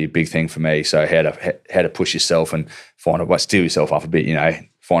areas made to be a big thing for me. So how to push yourself and find a way, steel yourself up a bit.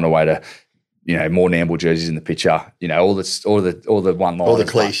 Find a way to. More Nambour jerseys in the picture. All the one line, all the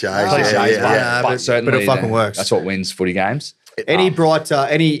cliches. But certainly, but it fucking works. That's what wins footy games. Any bright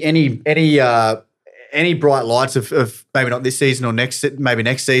lights of maybe not this season or next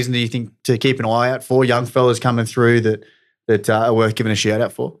season that you think to keep an eye out for young fellas coming through that are worth giving a shout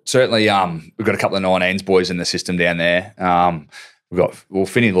out for? Certainly, we've got a couple of 19s boys in the system down there. We've got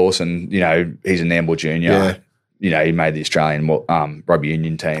Finney Lawson. He's a Nambour junior. Yeah. He made the Australian rugby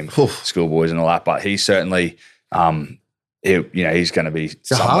union team, schoolboys and all that. But he's certainly, he's going to be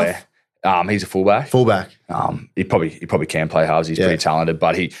somewhere. He's a fullback. He probably can play halves. He's pretty talented,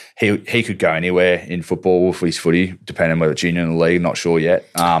 but he could go anywhere in football with his footy, depending on whether it's junior in the league. Not sure yet.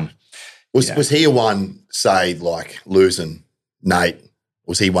 Was he a one, say, like losing Nate?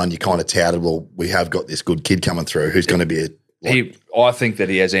 Was he one you kind of touted? Well, we have got this good kid coming through who's going to be I think that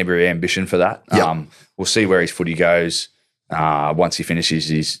he has every ambition for that. Yep. We'll see where his footy goes once he finishes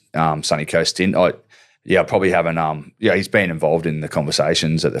his Sunny Coast stint. yeah, probably haven't. He's been involved in the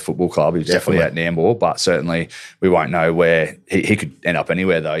conversations at the football club. He's definitely at Nambour, but certainly we won't know where he could end up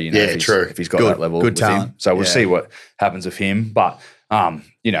anywhere though. You know, if he's got that level, good with talent. him. So we'll see what happens with him. But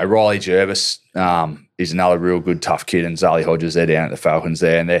Riley Jervis is another real good tough kid, and Zali Hodges, they're down at the Falcons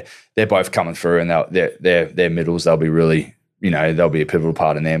there, and they're both coming through, and they're middles. They'll be really, they'll be a pivotal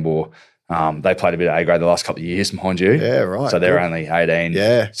part of Nambour. They played a bit of A grade the last couple of years, mind you. Yeah, right. So they're only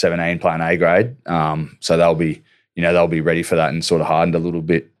 18, 17 playing A grade. So they'll be ready for that and sort of hardened a little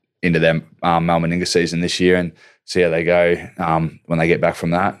bit into their Malmaninga season this year and see how they go when they get back from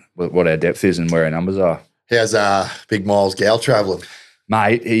that, what our depth is and where our numbers are. How's Big Miles Gal travelling?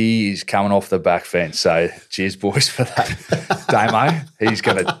 Mate, he's coming off the back fence. So cheers, boys, for that. Damo, he's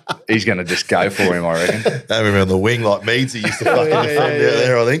gonna just go for him, I reckon. I remember on the wing like Meads, he used to fucking defend out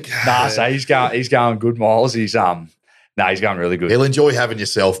there, I think. So he's going good, Miles. He's going really good. He'll enjoy having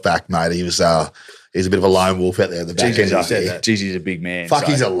yourself back, mate. He's a bit of a lone wolf out there at the back end. He's a big man.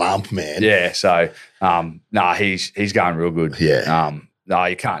 He's a lump, man. Yeah, so he's going real good. Yeah.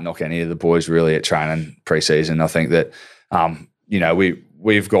 You can't knock any of the boys really at training pre-season. I think that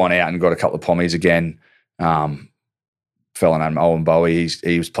we've gone out and got a couple of pommies again. Fella named Owen Bowie,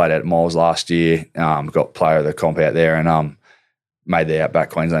 he was played at Miles last year. Got player of the comp out there and made the Outback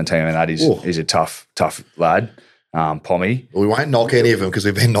Queensland team, and that he's a tough lad. Pommy. We won't knock any of them because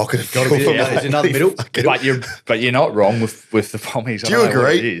we've been knocking a few of them. There's another middle. But you're not wrong with the Pommies. Do you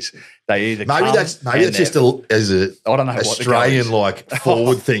agree? It is. They either maybe that's just as a I don't know Australian like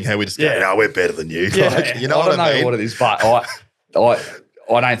forward thing how we just go, no, we're better than you. Yeah. Like, you know I don't what I mean? know what it is, but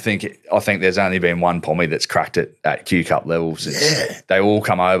I don't think – I think there's only been one Pommy that's cracked it at Q Cup levels. They all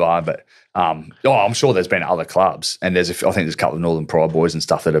come over, but I'm sure there's been other clubs, and I think there's a couple of Northern Pride boys and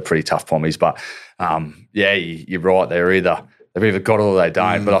stuff that are pretty tough Pommies, but you're right. They've either got it or they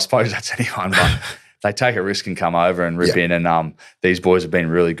don't, but I suppose that's anyone. But they take a risk and come over and rip in, and these boys have been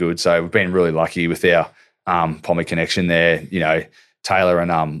really good. So we've been really lucky with our Pommy connection there. Taylor and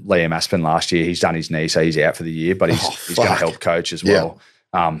Liam Aspen last year, he's done his knee, so he's out for the year, but he's going to help coach as well.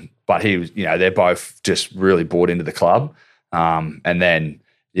 But he was, they're both just really bought into the club. And then,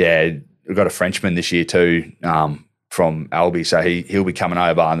 we've got a Frenchman this year too from Albi, so he'll be coming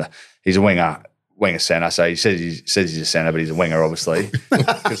over, and he's a winger centre. So he says he's a centre, but he's a winger, obviously,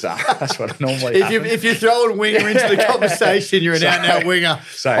 because that's what normally happens. If you're throwing winger into the conversation, you're an out-and-out winger.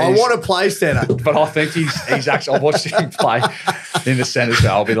 So I want to play centre. But I think he's actually – I watched him play in the centre for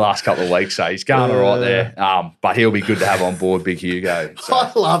Albi the last couple of weeks, so he's going all right there. But he'll be good to have on board, Big Hugo. So.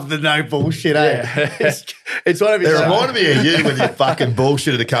 I love the no bullshit, It's one of his. It reminded me of you when you fucking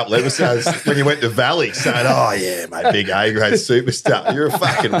bullshitted a couple of episodes when you went to Valley saying, oh, yeah, mate, big A-grade superstar. You're a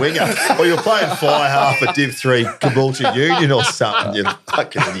fucking winger. Or you're playing fly half at Div 3 Caboolture Union or something, you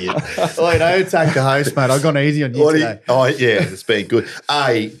fucking idiot. Wait, don't attack the host, mate. I've gone easy on you today. It's been good.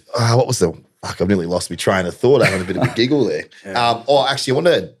 What was the – I've nearly lost my train of thought. Having a bit of a giggle there. Actually, I want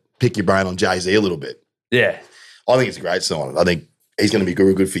to pick your brain on Jay-Z a little bit. Yeah. I think it's a great sign. I think he's going to be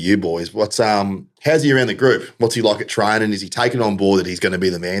good for you boys. How's he around the group? What's he like at training? Is he taking on board that he's going to be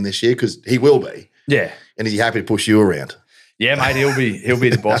the man this year? Because he will be. Yeah. And is he happy to push you around? Yeah, mate, he'll be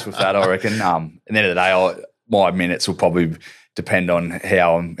the boss with that, I reckon. At the end of the day, my minutes will probably depend on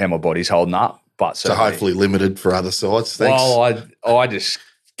how my body's holding up. But so hopefully limited for other sides. Thanks. Well, I just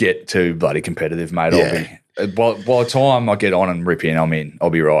get too bloody competitive, mate. By the time I get on and rip in, I'll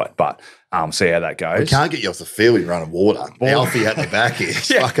be right. But see how that goes. We can't get you off the field when you're running water. Alfie at the back here.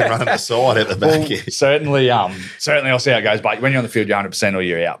 He's fucking running the side at the back here. Certainly I'll see how it goes. But when you're on the field, you're 100% or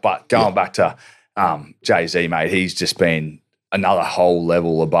you're out. But going back to Jay-Z, mate, he's just been another whole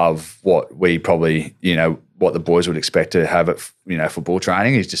level above what we probably, what the boys would expect to have at, football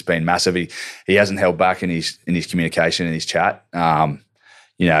training. He's just been massive. He hasn't held back in his communication and his chat.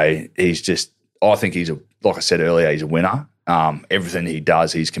 He's just, I think like I said earlier, he's a winner. Everything he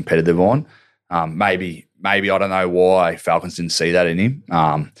does, he's competitive on. Maybe I don't know why Falcons didn't see that in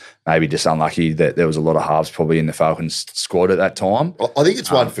him. Maybe just unlucky that there was a lot of halves probably in the Falcons squad at that time. I think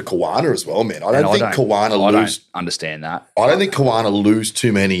it's one for Kawana as well, man. I don't understand that. I don't think Kawana lose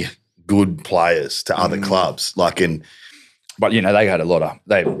too many good players to other clubs. But they had a lot of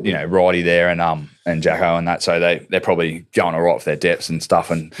Righty there and Jacko and that, so they're probably going all right with their depths and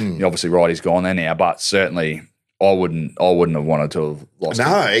stuff. And obviously Righty's gone there now, but certainly I wouldn't have wanted to have lost him.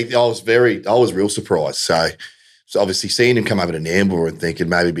 I was real surprised. So obviously seeing him come over to Nambour and thinking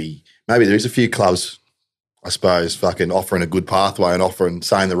maybe there is a few clubs, I suppose, fucking offering a good pathway and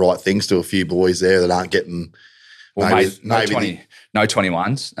saying the right things to a few boys there that aren't getting. Well, no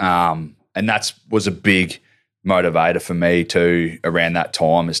 21s, and that was a big motivator for me too around that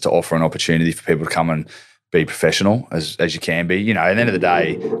time is to offer an opportunity for people to come and be professional as you can be. You know, at the end of the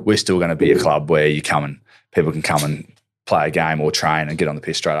day, we're still going to be a club where people can come and play a game or train and get on the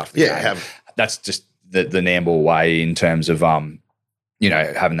piss straight after the game. That's just the Nambour way in terms of, you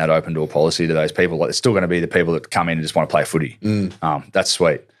know, having that open door policy to those people. Like, it's still going to be the people that come in and just want to play footy. That's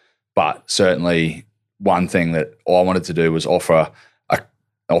sweet. But certainly one thing that I wanted to do was offer an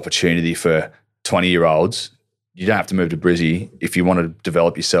opportunity for 20-year-olds. You don't have to move to Brizzy. If you want to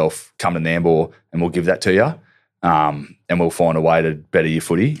develop yourself, come to Nambour and we'll give that to you. And we'll find a way to better your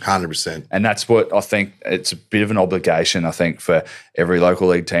footy. 100%. And that's what I think, it's a bit of an obligation, I think, for every local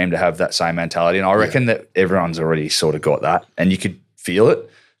league team to have that same mentality. And I reckon that everyone's already sort of got that, and you could feel it.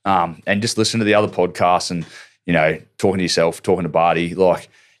 And just listen to the other podcasts and, you know, talking to yourself, talking to Barty, like,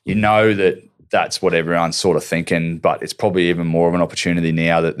 you know that that's what everyone's sort of thinking, but it's probably even more of an opportunity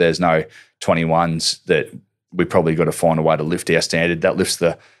now that there's no 21s, that we probably got to find a way to lift our standard. That lifts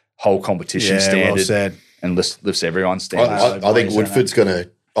the whole competition standard. Well said. And lifts everyone's standards. I think Woodford's going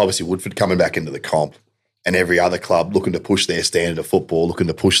to, obviously Woodford coming back into the comp, and every other club looking to push their standard of football, looking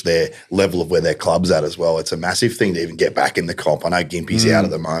to push their level of where their club's at as well. It's a massive thing to even get back in the comp. I know Gympie's out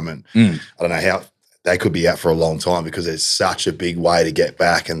at the moment. I don't know how they could be out for a long time because there's such a big way to get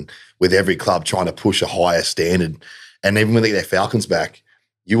back, and with every club trying to push a higher standard. And even when they get their Falcons back,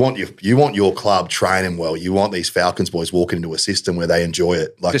 you want your club training well. You want these Falcons boys walking into a system where they enjoy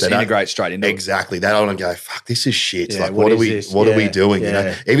it. Like, just integrate straight into exactly. They don't want to go, fuck, this is shit. Like, what are we doing? You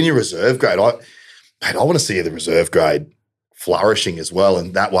know, even your reserve grade. I want to see the reserve grade flourishing as well,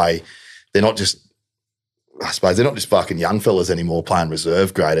 and that way they're not just, I suppose, they're not just fucking young fellas anymore playing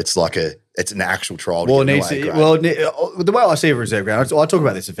reserve grade. It's like it's an actual trial. The way I see a reserve grade, I talk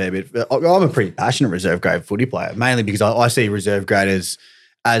about this a fair bit. I'm a pretty passionate reserve grade footy player, mainly because I see reserve grade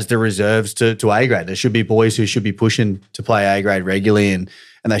as the reserves to A grade. There should be boys who should be pushing to play A grade regularly, and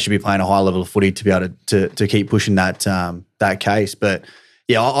they should be playing a high level of footy to be able to keep pushing that case. But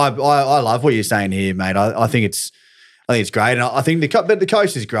yeah, I love what you're saying here, mate. I think it's great, and I think the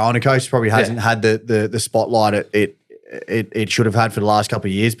coast is growing. The coast probably hasn't had the spotlight it should have had for the last couple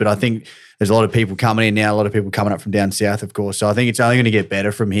of years. But I think there's a lot of people coming in now, a lot of people coming up from down south, of course. So I think it's only going to get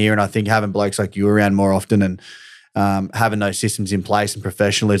better from here. And I think having blokes like you around more often and having those systems in place and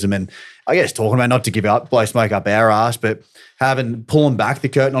professionalism, and I guess talking about not to give up, blow smoke up our ass, but pulling back the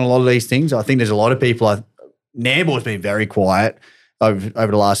curtain on a lot of these things. I think there's a lot of people. Nambour's been very quiet over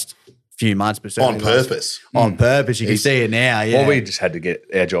the last few months, but on purpose. On purpose. You can see it now. Yeah. Well, we just had to get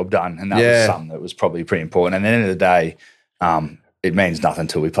our job done, and that was something that was probably pretty important. And at the end of the day, it means nothing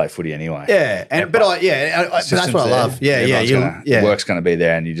until we play footy anyway. Yeah, but that's what I love. The work's going to be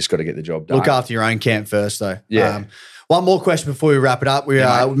there, and you just got to get the job done. Look after your own camp first, though. Yeah. One more question before we wrap it up. We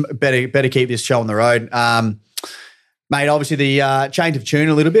better keep this show on the road. Mate, obviously the change of tune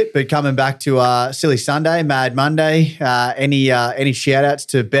a little bit, but coming back to Silly Sunday, Mad Monday, any shout-outs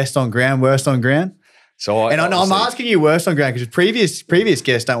to best on ground, worst on ground? I'm asking you worst on ground because previous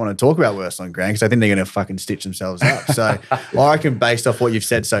guests don't want to talk about worst on ground because I think they're going to fucking stitch themselves up. So I reckon based off what you've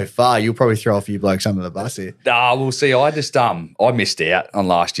said so far, you'll probably throw a few blokes under the bus here. We'll see. I just I missed out on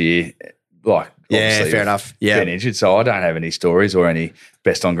last year. Fair enough. Yeah, been injured, so I don't have any stories or any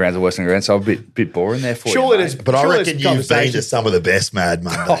best on grounds or worst on grounds. So I'm a bit boring there for you. Sure, it is. But I reckon you've been to some of the best Mad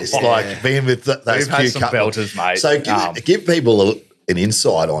Mondays, like being with those We've Q had some Cup belters, mate. So give people an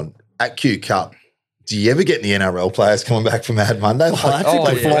insight on at Q Cup. Do you ever get the NRL players coming back from Mad Monday? They fly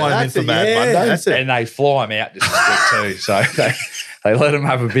them in for Mad Monday, and they fly them out just a bit too. So they let them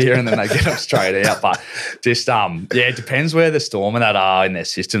have a beer and then they get them straight out. But just it depends where the Storm and that are in their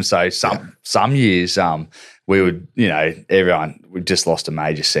system. So some years we would, we just lost a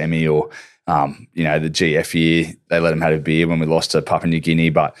major semi, or the GF year they let them have a beer when we lost to Papua New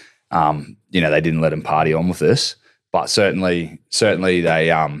Guinea, but they didn't let them party on with us. But certainly they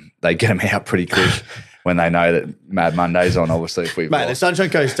get them out pretty quick when they know that Mad Monday's on, obviously. The Sunshine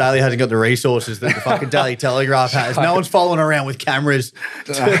Coast Daily hasn't got the resources that the fucking Daily Telegraph has. No one's following around with cameras.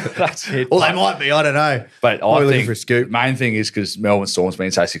 That's it. Well, they might be. I don't know. But I think for a scoop. Main thing is because Melbourne Storm's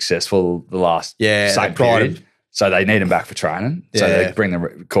been so successful the last same period, so they need them back for training. So they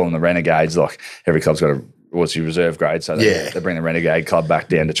call them the Renegades. Like every club's got what's your reserve grade, so they bring the Renegade club back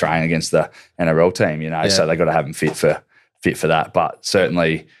down to train against the NRL team, so they got to have them fit for that. But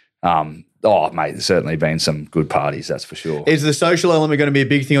certainly, there's certainly been some good parties, that's for sure. Is the social element going to be a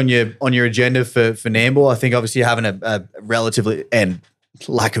big thing on your agenda for Nambour? I think obviously having a relatively, and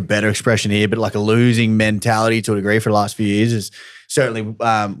lack of better expression here, but like a losing mentality to a degree for the last few years is certainly,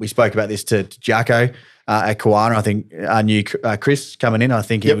 we spoke about this to Jacko at Kawana. I think our new Chris coming in, I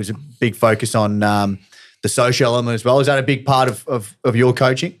think it was a big focus on the social element as well. Is that a big part of your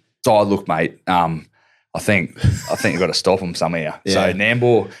coaching? Oh, look, mate. I think you've got to stop them somehow. Yeah. So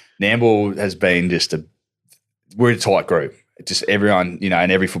Nambour has been we're a tight group. Just everyone,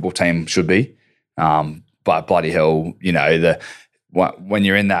 and every football team should be. But bloody hell, when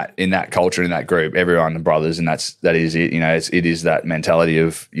you're in that culture, in that group, everyone are brothers, and that is it. It is that mentality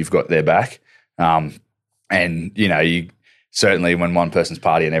of you've got their back. And you certainly when one person's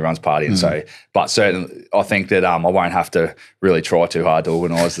partying, everyone's partying. So, but certainly, I think that I won't have to really try too hard to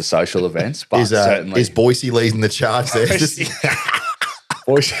organise the social events. But certainly, is Boise leading the charge there?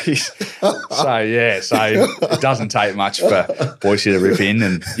 Boise. So it doesn't take much for Boise to rip in,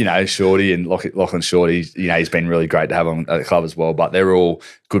 and Shorty and Lachlan Shorty, he's been really great to have him at the club as well. But they're all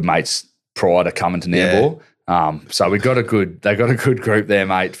good mates prior to coming to Nambour. So they've got a good group there,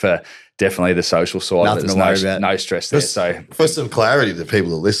 mate, for definitely the social side. Nothing to worry about. No stress there. So for some clarity to people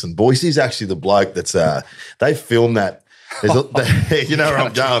that listen, Boise's actually the bloke that's they filmed that. You know where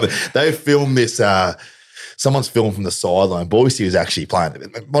I'm going. They filmed this. Someone's filmed from the sideline. Boise was actually playing.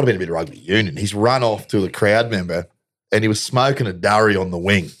 It might have been a bit of rugby union. He's run off to a crowd member, and he was smoking a durry on the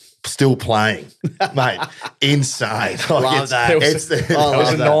wing. Still playing, mate. Insane. Love that. It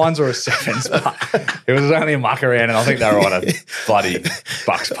was a nines or a sevens, but it was only a muck around, and I think they were on a bloody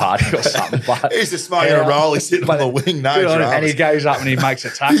Bucks party or something. But he's just smoking a roll. He's sitting on the wing, no dramas. And he goes up and he makes a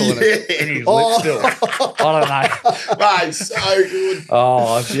tackle, and it's in his lip still. I don't know. Mate, so good.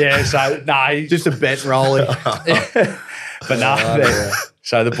 Oh, yeah. So, no. Just a bet rolling. But no.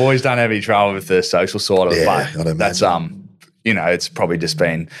 So the boys don't have any trouble with the social side of it, but that's it's probably just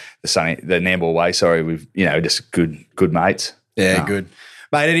been the Nambour way. Sorry, we've just good mates. Yeah, good,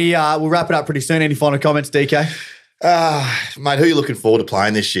 mate. We'll wrap it up pretty soon. Any final comments, DK? Mate, who are you looking forward to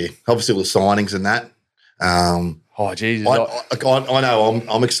playing this year? Obviously, with the signings and that. Oh, Jesus! I know.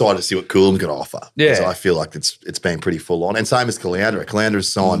 I'm excited to see what Coolum's got to offer. Yeah, I feel like it's been pretty full on, and same as Caloundra.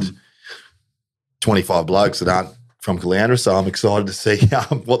 Caloundra's signed 25 blokes that aren't from Caloundra, so I'm excited to see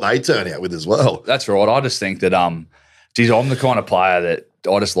what they turn out with as well. That's right. I just think that I'm the kind of player that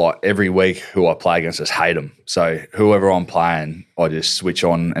I just like every week who I play against, just hate them. So whoever I'm playing, I just switch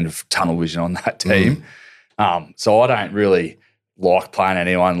on and have tunnel vision on that team. So I don't really like playing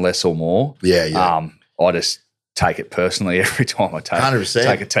anyone less or more. Yeah. I just take it personally every time I take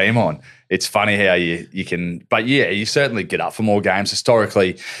 100%. a team on. It's funny how you can, but yeah, you certainly get up for more games.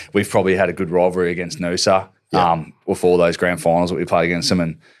 Historically, we've probably had a good rivalry against Noosa with all those grand finals that we played against them,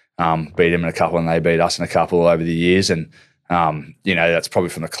 and beat them in a couple and they beat us in a couple over the years. And, that's probably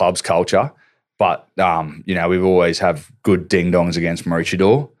from the club's culture. But, we've always have good ding-dongs against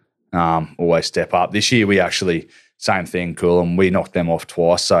Maroochydore, always step up. This year we actually, same thing, Coolum. We knocked them off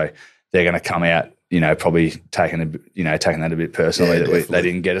twice. So they're going to come out, probably taking that a bit personally that they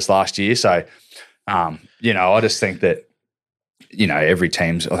didn't get us last year. So, I just think that, every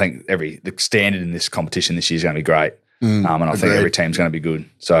team's, the standard in this competition this year is going to be great. And I think every team's going to be good.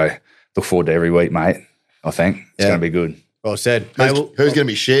 So look forward to every week, mate. I think it's going to be good. Well said. Who's going to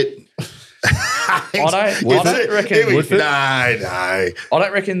be shit? I don't reckon Woodford. No. I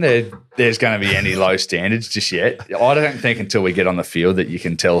don't reckon there's going to be any low standards just yet. I don't think until we get on the field that you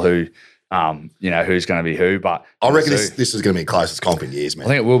can tell who, who's going to be who. But I reckon this is going to be the closest comp in years, man. I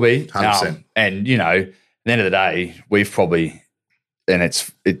think it will be 100%. And at the end of the day, we've probably. And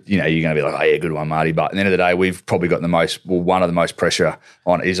you're going to be like, oh, yeah, good one, Marty. But at the end of the day, we've probably got one of the most pressure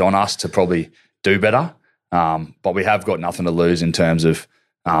on us to probably do better. But we have got nothing to lose in terms of,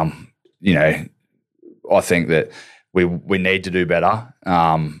 I think that we need to do better.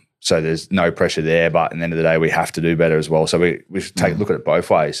 So there's no pressure there. But at the end of the day, we have to do better as well. So we take a look at it both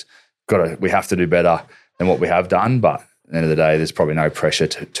ways. We have to do better than what we have done. But at the end of the day, there's probably no pressure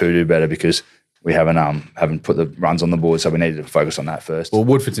to do better because we haven't put the runs on the board, so we needed to focus on that first. Well,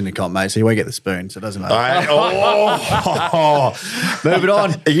 Woodford's in the comp, mate, so you won't get the spoon, so it doesn't matter. Moving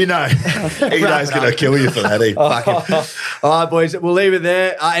on. He knows going to kill you for that. All right, boys, we'll leave it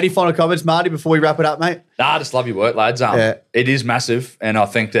there. Any final comments, Marty, before we wrap it up, mate? Nah, I just love your work, lads. It is massive, and I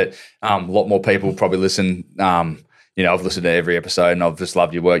think that a lot more people probably listen. I've listened to every episode and I've just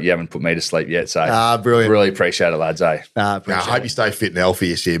loved your work. You haven't put me to sleep yet. So brilliant. Really appreciate it, lads. I hope you stay fit and healthy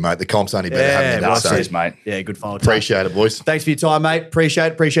this year, mate. The comp's only better having you done. Cheers, mate. Yeah, good final time. Appreciate it, boys. Thanks for your time, mate.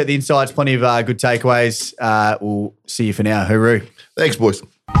 Appreciate the insights. Plenty of good takeaways. We'll see you for now. Hooroo. Thanks, boys.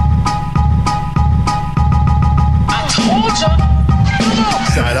 I told you.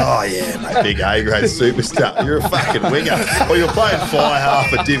 Saying, oh yeah, mate, big A-grade superstar. You're a fucking winger. Or you're playing fly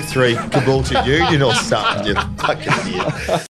half at Div 3 Caboolture Union or something, you fucking idiot.